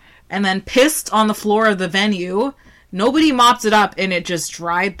lager and then pissed on the floor of the venue. Nobody mopped it up and it just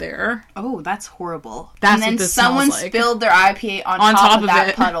dried there. Oh, that's horrible. That's and then what this someone smells like. spilled their IPA on top of that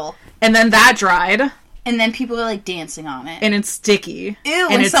it. puddle. And then that dried. And then people are like dancing on it. And it's sticky. Ew,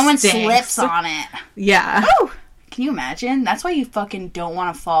 and and someone stinks. slips on it. Yeah. Ooh. Can you imagine? That's why you fucking don't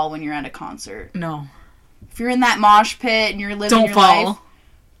want to fall when you're at a concert. No. If you're in that mosh pit and you're living Don't your fall. life,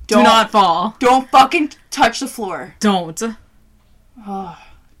 Do not fall. Don't fucking touch the floor. Don't. Oh,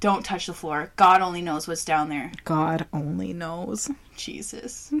 don't touch the floor. God only knows what's down there. God only knows.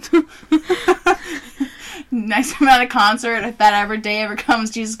 Jesus. Next time at a concert, if that day ever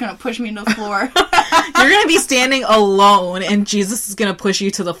comes, Jesus is going to push me to the floor. You're going to be standing alone, and Jesus is going to push you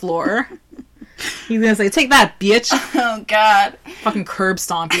to the floor. He's going to say, take that, bitch. Oh, God. Fucking curb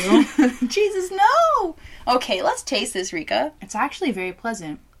stomp you. Jesus, no! Okay, let's taste this, Rika. It's actually very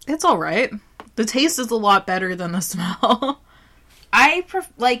pleasant. It's alright. The taste is a lot better than the smell.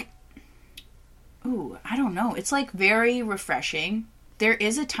 Ooh, I don't know. It's, like, very refreshing. There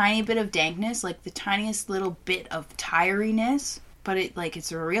is a tiny bit of dankness, like the tiniest little bit of tiriness, but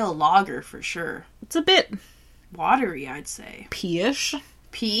it's a real lager for sure. It's a bit watery, I'd say. pea-ish.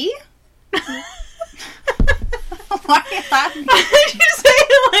 Pea? Why are you laughing? Why did you say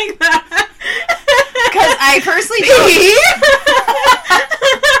it like that? Because I personally pea?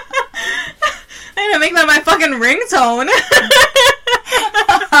 I need to make that my fucking ringtone.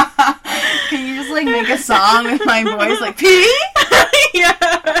 Can you just make a song with my voice pea? Yeah.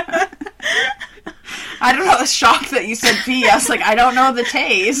 I don't know, I was shocked that you said pea. I was I don't know the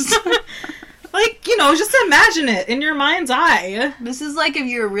taste. Just imagine it in your mind's eye. This is if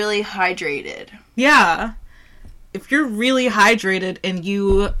you're really hydrated. Yeah. If you're really hydrated and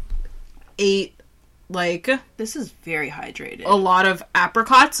you ate, This is very hydrated. a lot of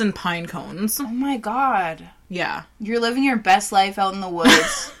apricots and pine cones. Oh my god. Yeah. You're living your best life out in the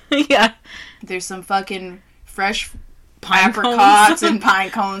woods. Yeah. There's some fucking fresh Pine apricots cones. and pine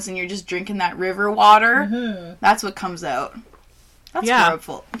cones, and you're just drinking that river water. Mm-hmm. That's what comes out. That's Yeah.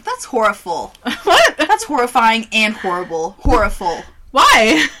 horrible. That's horrible. What? That's horrifying and horrible. Horrible.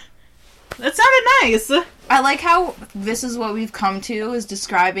 Why? That sounded nice. I like how this is what we've come to, is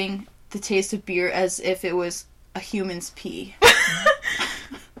describing the taste of beer as if it was a human's pee.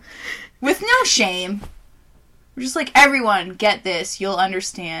 With no shame. We're just everyone, get this. You'll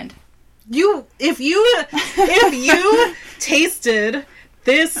understand. If you tasted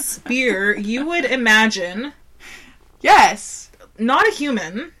this beer, you would imagine Yes. not a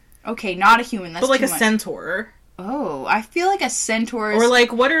human, Okay, not a human. That's but too a much. centaur. Oh, I feel like a centaur is... Or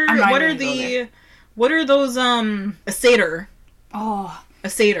what are I'm not what are even gonna go there. what are those a satyr? Oh, A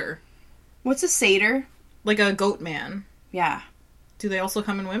satyr. what's a satyr? Like a goat man. Yeah. Do they also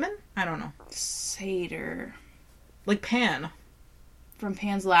come in women? I don't know. Satyr. Like Pan. From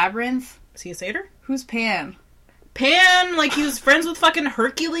Pan's Labyrinth? Is he a satyr? Who's Pan? Pan, he was friends with fucking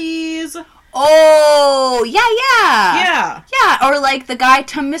Hercules. Oh, yeah. Yeah. Yeah, or the guy,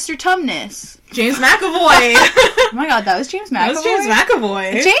 Mr. Tumnus. James McAvoy. Oh my god, that was James McAvoy? That was James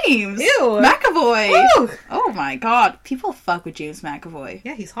McAvoy. James! Ew. McAvoy! Woo. Oh my god, people fuck with James McAvoy.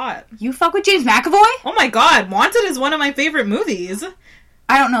 Yeah, he's hot. You fuck with James McAvoy? Oh my god, Wanted is one of my favorite movies.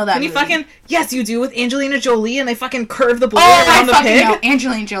 I don't know that And you movie. yes you do, with Angelina Jolie and they fucking curve the blade Oh, around the I fucking pig. know.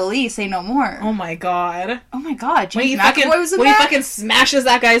 Angelina Jolie, say no more. Oh my god. Oh my god, When James he McAvoy was in when he that? fucking smashes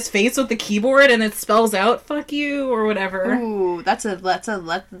that guy's face with the keyboard and it spells out "fuck you" or whatever. Ooh, that's a look.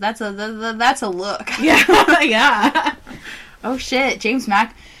 Yeah, yeah. Oh shit, James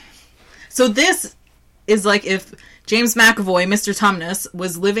Mac. So this is if James McAvoy, Mr. Tumnus,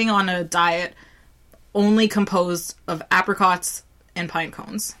 was living on a diet only composed of apricots and pine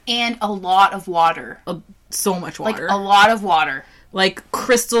cones. And a lot of water. So much water. A lot of water.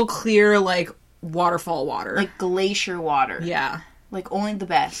 Crystal clear, waterfall water. Glacier water. Yeah. Only the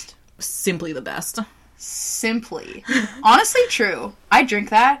best. Simply the best. Simply. Honestly true. I drink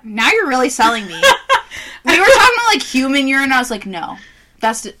that. Now you're really selling me. We were talking about human urine. I was no.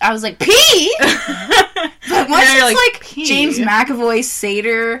 I was pee? But once Now you're it's pee. James McAvoy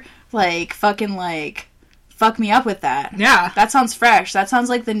satyr, fucking fuck me up with that. Yeah. That sounds fresh. That sounds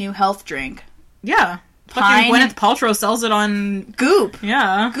like the new health drink. Yeah. Pine. Fucking Gwyneth Paltrow sells it on... Goop.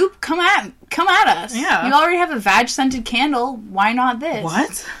 Yeah. Goop, come at us. Yeah. You already have a vag-scented candle. Why not this?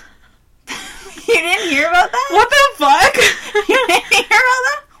 What? You didn't hear about that? What the fuck? You didn't hear about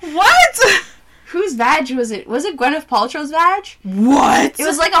that? What? Whose vag was it? Was it Gwyneth Paltrow's vag? What? It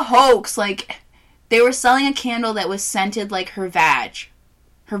was a hoax. They were selling a candle that was scented like her vag.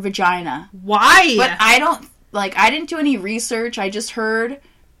 Her vagina. Why? But I don't... I didn't do any research. I just heard...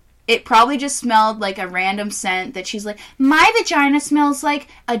 It probably just smelled like a random scent that she's my vagina smells like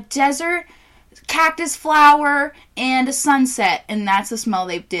a desert cactus flower and a sunset. And that's the smell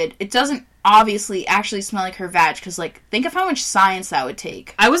they did. It doesn't obviously actually smell like her vag, because think of how much science that would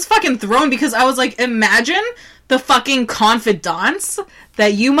take. I was fucking thrown because I was imagine the fucking confidants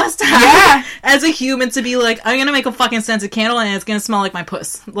that you must have as a human to be I'm gonna make a fucking scented candle and it's gonna smell like my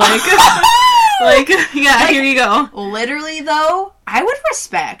puss. Like, yeah, Like, here you go. Literally, though, I would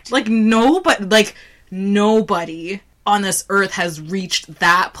respect. Like, nobody on this earth has reached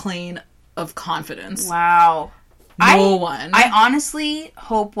that plane of confidence. Wow. No one. I honestly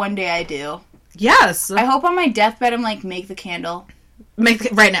hope one day I do. Yes. I hope on my deathbed I'm like, make the candle.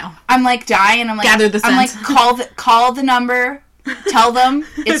 Right now. I'm like dying. I'm like, Gather the I'm like, sense. call the number. Tell them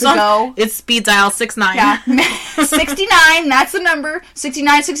it's a go. It's speed dial 69. Yeah. 69, that's the number.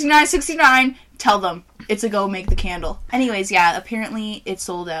 69, 69, 69. Tell them it's a go, make the candle. Anyways, yeah, apparently it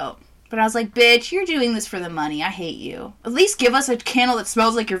sold out. But I was like, bitch, you're doing this for the money. I hate you. At least give us a candle that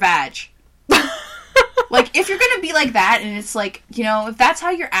smells like your vag. Like, if you're gonna be like that, and it's like, you know, if that's how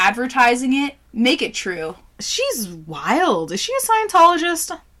you're advertising it, make it true. She's wild. Is she a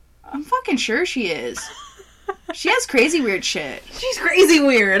Scientologist? I'm fucking sure she is. She has crazy weird shit. She's crazy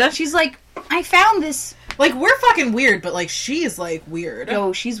weird. She's like, I found this. Like, we're fucking weird, but, like, she's, like, weird.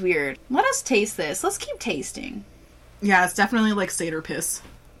 Oh, she's weird. Let us taste this. Let's keep tasting. Yeah, it's definitely, like, Seder piss.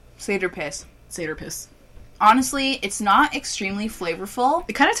 Seder piss. Seder piss. Honestly, it's not extremely flavorful.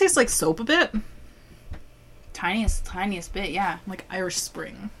 It kind of tastes like soap a bit. Tiniest bit, yeah. Like Irish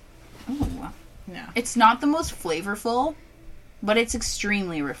Spring. Ooh. Yeah. It's not the most flavorful, but it's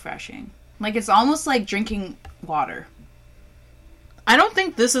extremely refreshing. Like, it's almost like drinking water. I don't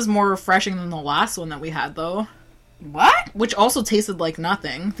think this is more refreshing than the last one that we had, though. What? Which also tasted like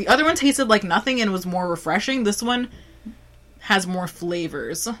nothing. The other one tasted like nothing and was more refreshing. This one has more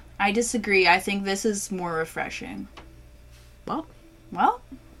flavors. I disagree. I think this is more refreshing. Well,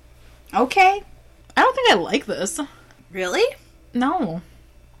 okay. I don't think I like this. Really? No.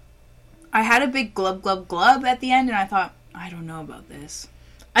 I had a big glub glub glub at the end, and I thought, I don't know about this.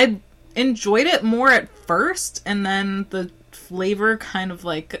 I enjoyed it more at first, and then the flavor kind of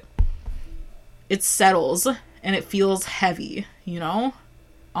like it settles and it feels heavy, you know,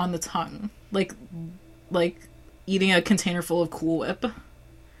 on the tongue, like eating a container full of Cool Whip.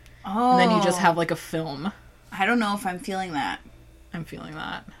 Oh, and then you just have like a film. I don't know if I'm feeling that. I'm feeling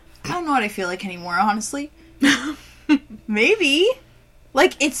that. I don't know what I feel like anymore, honestly. Maybe.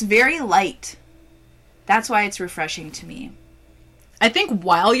 Like, it's very light. That's why it's refreshing to me. I think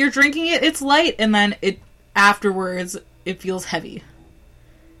while you're drinking it, it's light, and then it afterwards, it feels heavy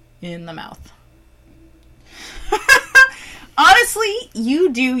in the mouth. Honestly,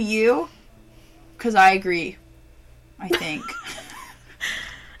 you do you. Because I agree. I think.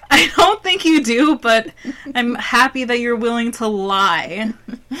 I don't think you do, but I'm happy that you're willing to lie.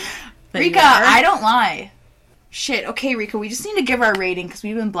 Rika, I don't lie. Shit, okay, Rika, we just need to give our rating because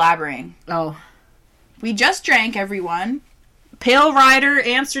we've been blabbering. Oh. We just drank, everyone. Pale Rider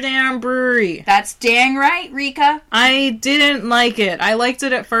Amsterdam Brewery. That's dang right, Rika. I didn't like it. I liked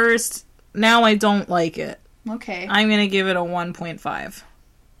it at first. Now I don't like it. Okay. I'm going to give it a 1.5.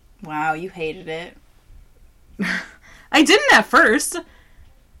 Wow, you hated it. I didn't at first.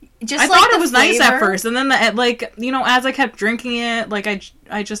 Just I like thought it was flavor. nice at first, and then as I kept drinking it, like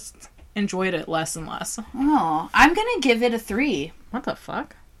I just enjoyed it less and less. Oh, I'm gonna give it a 3. What the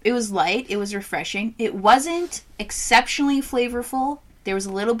fuck? It was light. It was refreshing. It wasn't exceptionally flavorful. There was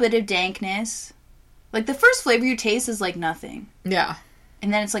a little bit of dankness. Like, the first flavor you taste is like nothing. Yeah.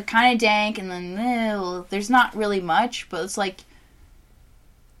 And then it's like kind of dank, and then there's not really much, but it's like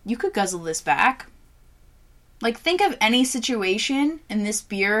you could guzzle this back. Like, think of any situation and this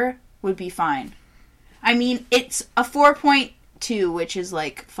beer would be fine. I mean, it's a 4.2, which is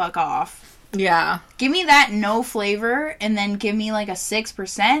like, fuck off. Yeah. Give me that no flavor, and then give me like a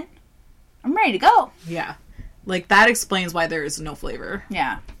 6%. I'm ready to go. Yeah. Like, that explains why there is no flavor.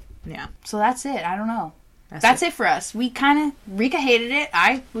 Yeah. Yeah. So that's it. I don't know. That's it for us. We kind of... Rika hated it.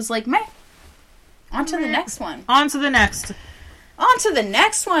 I was like, meh. On to the next one. On to the next. On to the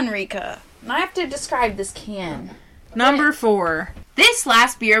next one, Rika. And I have to describe this can. Number 4. This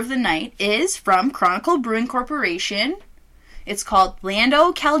last beer of the night is from Chronicle Brewing Corporation. It's called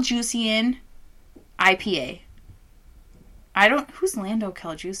Lando Calrissian IPA. Who's Lando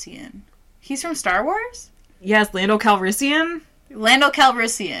Calrissian? He's from Star Wars? Yes, Lando Calrissian. Lando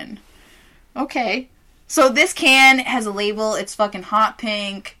Calrissian. Okay. So this can has a label. It's fucking hot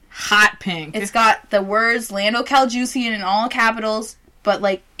pink. Hot pink. It's got the words Lando Calrissian in all capitals, but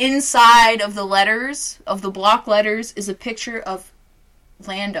like inside of the letters, of the block letters, is a picture of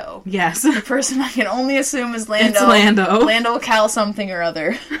Lando. Yes. The person I can only assume is Lando. It's Lando. Lando Cal something or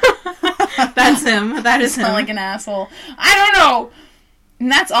other. That's him. That is him. Sound like an asshole. I don't know.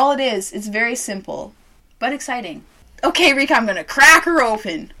 And that's all it is. It's very simple, but exciting. Okay, Rika, I'm gonna crack her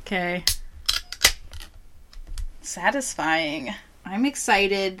open. Okay. Satisfying. I'm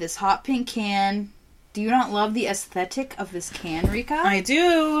excited. This hot pink can. Do you not love the aesthetic of this can, Rika? I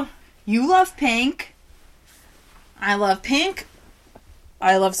do. You love pink. I love pink.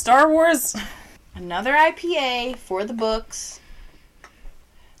 I love Star Wars. Another IPA for the books.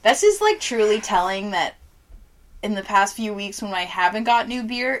 This is like truly telling that in the past few weeks when I haven't got new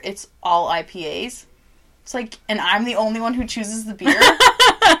beer, it's all IPAs. It's like, and I'm the only one who chooses the beer.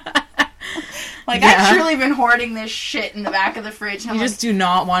 Like, Yeah. I've truly been hoarding this shit in the back of the fridge. And You I'm just do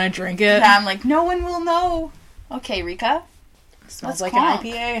not want to drink it. I'm like, no one will know. Okay, Rika. Smells Let's like clonk.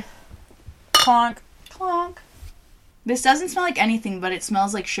 an IPA. Clonk. Clonk. This doesn't smell like anything, but it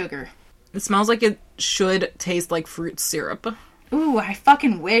smells like sugar. It smells like it should taste like fruit syrup. Ooh, I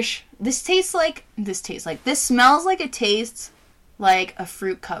fucking wish. This smells like it tastes like a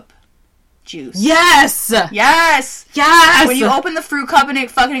fruit cup juice. Yes! Yes! Yes! When you open the fruit cup and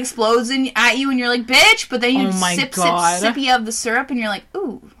it fucking explodes at you and you're like, bitch, but then you Oh my sip God. sippy of the syrup and you're like,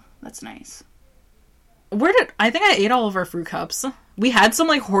 ooh, that's nice. I think I ate all of our fruit cups. We had some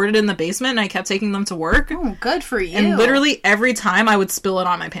like hoarded in the basement and I kept taking them to work. Oh, good for you. And literally every time I would spill it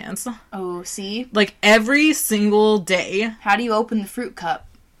on my pants. Oh, see? Like every single day. How do you open the fruit cup?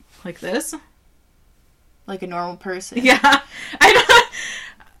 Like this. Like a normal person. Yeah.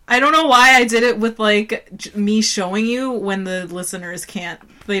 I don't know why I did it with like me showing you when the listeners can't.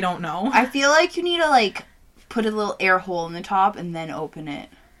 They don't know. I feel like you need to like put a little air hole in the top and then open it.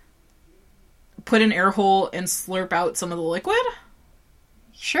 Put an air hole and slurp out some of the liquid?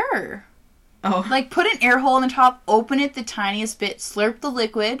 Sure. Oh. Like, put an air hole in the top, open it the tiniest bit, slurp the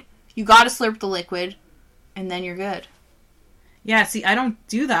liquid. You gotta slurp the liquid, and then you're good. Yeah, see, I don't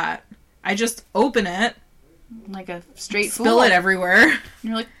do that. I just open it, Like a straight spill fool. it everywhere. And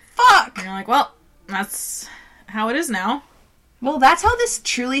you're like, fuck! And you're like, well, that's how it is now. Well, that's how this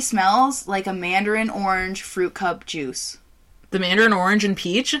truly smells, like a mandarin orange fruit cup juice. The mandarin orange and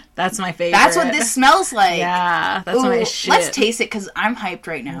peach, that's my favorite. That's what this smells like. Yeah, that's Ooh, my shit. let's taste it, because I'm hyped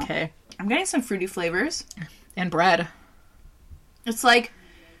right now. Okay. I'm getting some fruity flavors. And bread. It's like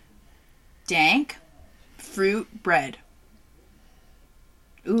dank fruit bread.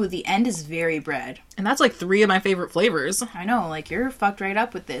 Ooh, the end is very bread. And that's like 3 of my favorite flavors. I know, like, you're fucked right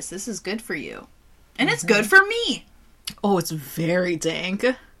up with this. This is good for you. And it's good for me. Oh, it's very dank.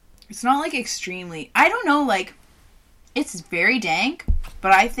 It's not, like, extremely... I don't know, like... It's very dank,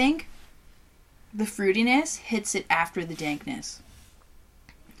 but I think the fruitiness hits it after the dankness.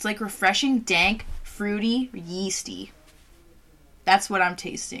 It's, like, refreshing, dank, fruity, yeasty. That's what I'm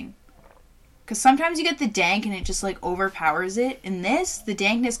tasting. Because sometimes you get the dank and it just, like, overpowers it. In this, the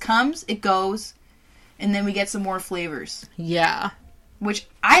dankness comes, it goes, and then we get some more flavors. Yeah. Which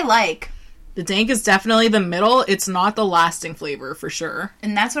I like. The dank is definitely the middle. It's not the lasting flavor, for sure.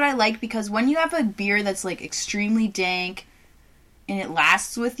 And that's what I like, because when you have a beer that's, like, extremely dank and it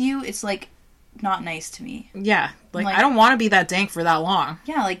lasts with you, it's, like, not nice to me. Yeah. Like Like- I don't want to be that dank for that long.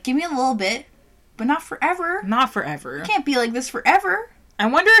 Yeah, like, give me a little bit, but not forever. Not forever. Can't be like this forever. I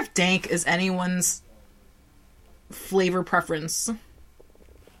wonder if dank is anyone's flavor preference.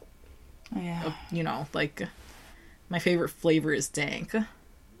 Yeah. You know, like, my favorite flavor is dank.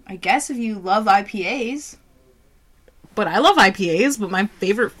 I guess if you love IPAs. But I love IPAs, but my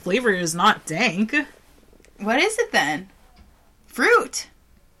favorite flavor is not dank. What is it then? Fruit.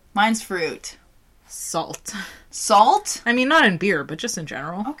 Mine's fruit. Salt. Salt? I mean, not in beer, but just in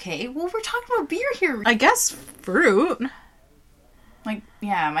general. Okay, well, we're talking about beer here. I guess fruit. Like,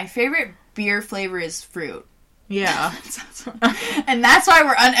 yeah, my favorite beer flavor is fruit. Yeah. And that's why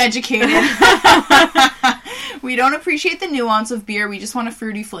we're uneducated. We don't appreciate the nuance of beer. We just want a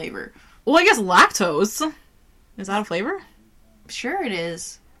fruity flavor. Well, I guess lactose. Is that a flavor? Sure it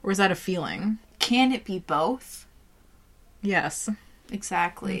is. Or is that a feeling? Can it be both? Yes.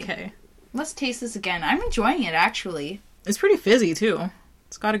 Exactly. Okay. Let's taste this again. I'm enjoying it, actually. It's pretty fizzy, too.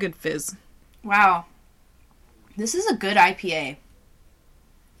 It's got a good fizz. Wow. This is a good IPA.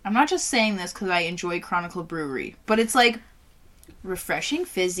 I'm not just saying this because I enjoy Chronicle Brewery, but it's like refreshing,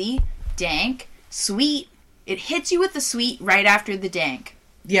 fizzy, dank, sweet. It hits you with the sweet right after the dank.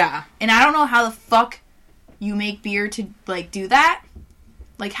 Yeah. And I don't know how the fuck you make beer to, like, do that.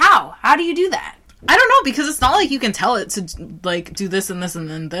 Like, how? How do you do that? I don't know, because it's not like you can tell it to, like, do this and this and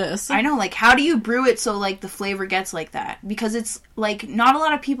then this. I know, like, how do you brew it so, like, the flavor gets like that? Because it's, like, not a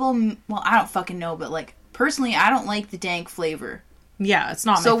lot of people, well, I don't fucking know, but, like, personally, I don't like the dank flavor. Yeah, it's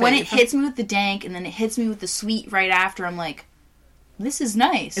not my So when it fave. hits me with the dank and then it hits me with the sweet right after, I'm like, this is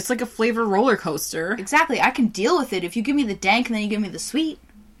nice. It's like a flavor roller coaster. Exactly, I can deal with it. If you give me the dank and then you give me the sweet,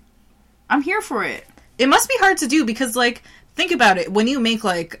 I'm here for it. It must be hard to do because, like, think about it. When you make,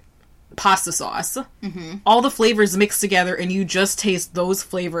 like, pasta sauce, all the flavors mix together and you just taste those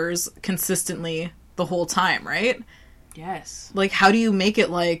flavors consistently the whole time, right? Yes. Like, how do you make it,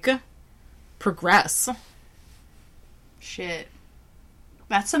 like, progress. Shit.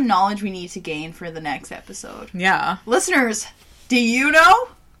 That's some knowledge we need to gain for the next episode. Yeah. Listeners, do you know?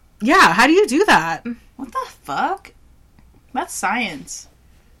 Yeah, how do you do that? What the fuck? That's science.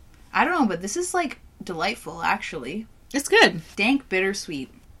 I don't know, but this is, like, delightful, actually. It's good. Dank bittersweet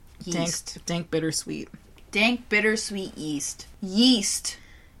yeast. Dank bittersweet. Dank bittersweet yeast. Yeast.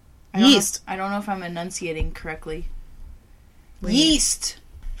 Yeast. I don't know if I'm enunciating correctly. Wait. Yeast.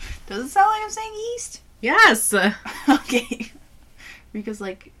 Does it sound like I'm saying yeast? Yes. Okay. Rika's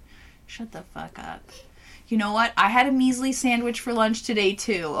like, shut the fuck up. You know what? I had a measly sandwich for lunch today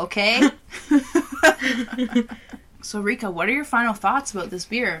too, okay? So Rika, what are your final thoughts about this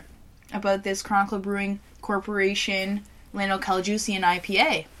beer? About this Chronicle Brewing Corporation Lano Calajusian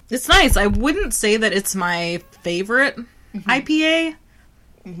IPA? It's nice. I wouldn't say that it's my favorite IPA,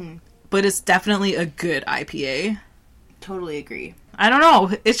 but it's definitely a good IPA. Totally agree. I don't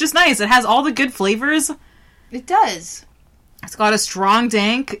know. It's just nice. It has all the good flavors. It does. It's got a strong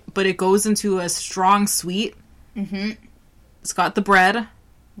dank, but it goes into a strong sweet. It's got the bread. A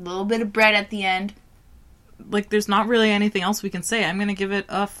little bit of bread at the end. Like, there's not really anything else we can say. I'm going to give it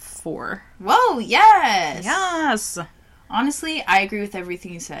a 4. Whoa, yes! Yes! Honestly, I agree with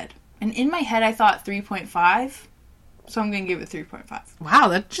everything you said. And in my head, I thought 3.5. So I'm going to give it 3.5. Wow,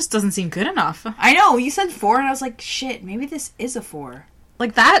 that just doesn't seem good enough. I know, you said 4, and I was like, shit, maybe this is a 4.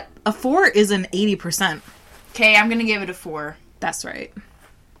 Like, that, a 4 is an 80%. Okay, I'm going to give it a 4. That's right.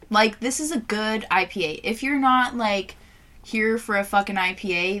 Like, this is a good IPA. If you're not, like, here for a fucking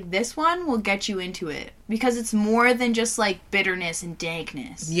IPA, this one will get you into it. Because it's more than just, like, bitterness and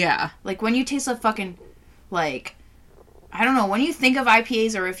dankness. Yeah. Like, when you taste a fucking, like, I don't know, when you think of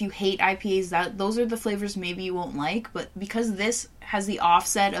IPAs or if you hate IPAs, those are the flavors maybe you won't like. But because this has the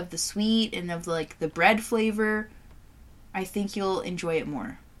offset of the sweet and of, like, the bread flavor, I think you'll enjoy it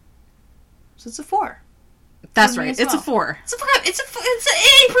more. So it's a 4. That's right. It's a 4. It's an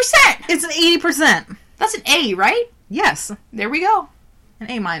 80%. It's an 80%. That's an A, right? Yes. There we go.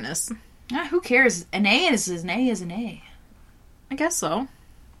 An A minus. Who cares? An A is an A is an A. I guess so.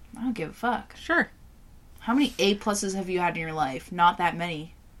 I don't give a fuck. Sure. How many A pluses have you had in your life? Not that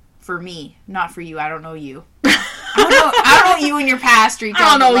many. For me. Not for you. I don't know you. I don't know you in your past, Rika.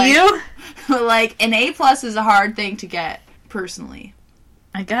 I don't know you. But, like, an A plus is a hard thing to get, personally.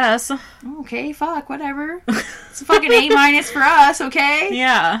 I guess. Okay, fuck, whatever. It's a fucking A minus for us, okay?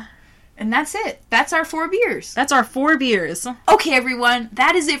 Yeah. And that's it. That's our 4 beers. That's our 4 beers. Okay, everyone.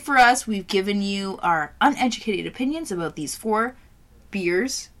 That is it for us. We've given you our uneducated opinions about these 4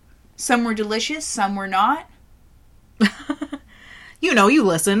 beers. Some were delicious, some were not. You know, you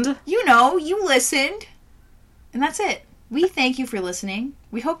listened. You know, you listened. And that's it. We thank you for listening.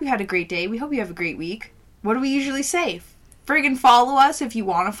 We hope you had a great day. We hope you have a great week. What do we usually say? Friggin' follow us if you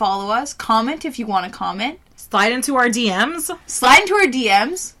want to follow us. Comment if you want to comment. Slide into our DMs. Slide into our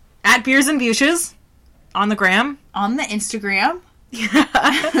DMs. At Beers and Buches. On the gram. On the Instagram.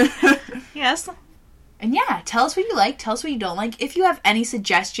 Yes. And yeah, tell us what you like. Tell us what you don't like. If you have any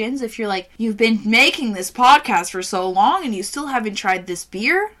suggestions, if you're like, you've been making this podcast for so long and you still haven't tried this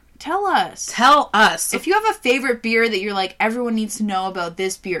beer, tell us. Tell us. If you have a favorite beer that you're like, everyone needs to know about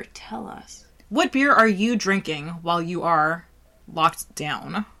this beer, tell us. What beer are you drinking while you are locked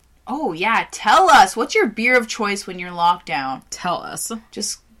down? Oh, yeah. Tell us. What's your beer of choice when you're locked down? Tell us.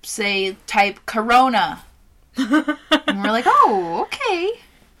 Just type Corona. And we're like, oh, okay.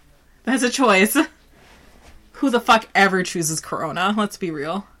 That's a choice. Who the fuck ever chooses Corona? Let's be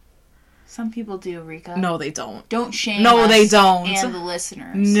real. Some people do, Rika. No, they don't. Don't shame No, us they don't. and the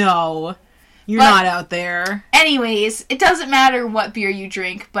listeners. No. You're not out there. Anyways, it doesn't matter what beer you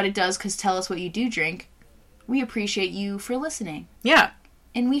drink, but it does because tell us what you do drink. We appreciate you for listening. Yeah.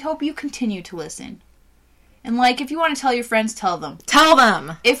 And we hope you continue to listen. And, like, if you want to tell your friends, tell them. Tell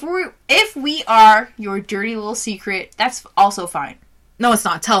them. If we are your dirty little secret, that's also fine. No, it's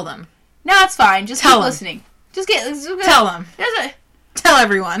not. Tell them. No, it's fine. Just tell keep them. listening. Tell them. Tell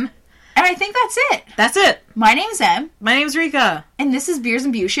everyone. And I think that's it. That's it. My name's Em. My name's Rika. And this is Beers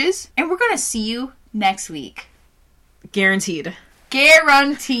and Buches. And we're going to see you next week. Guaranteed.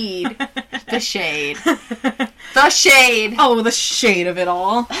 Guaranteed. The shade. The shade. Oh, the shade of it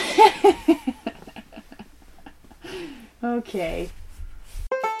all. Okay.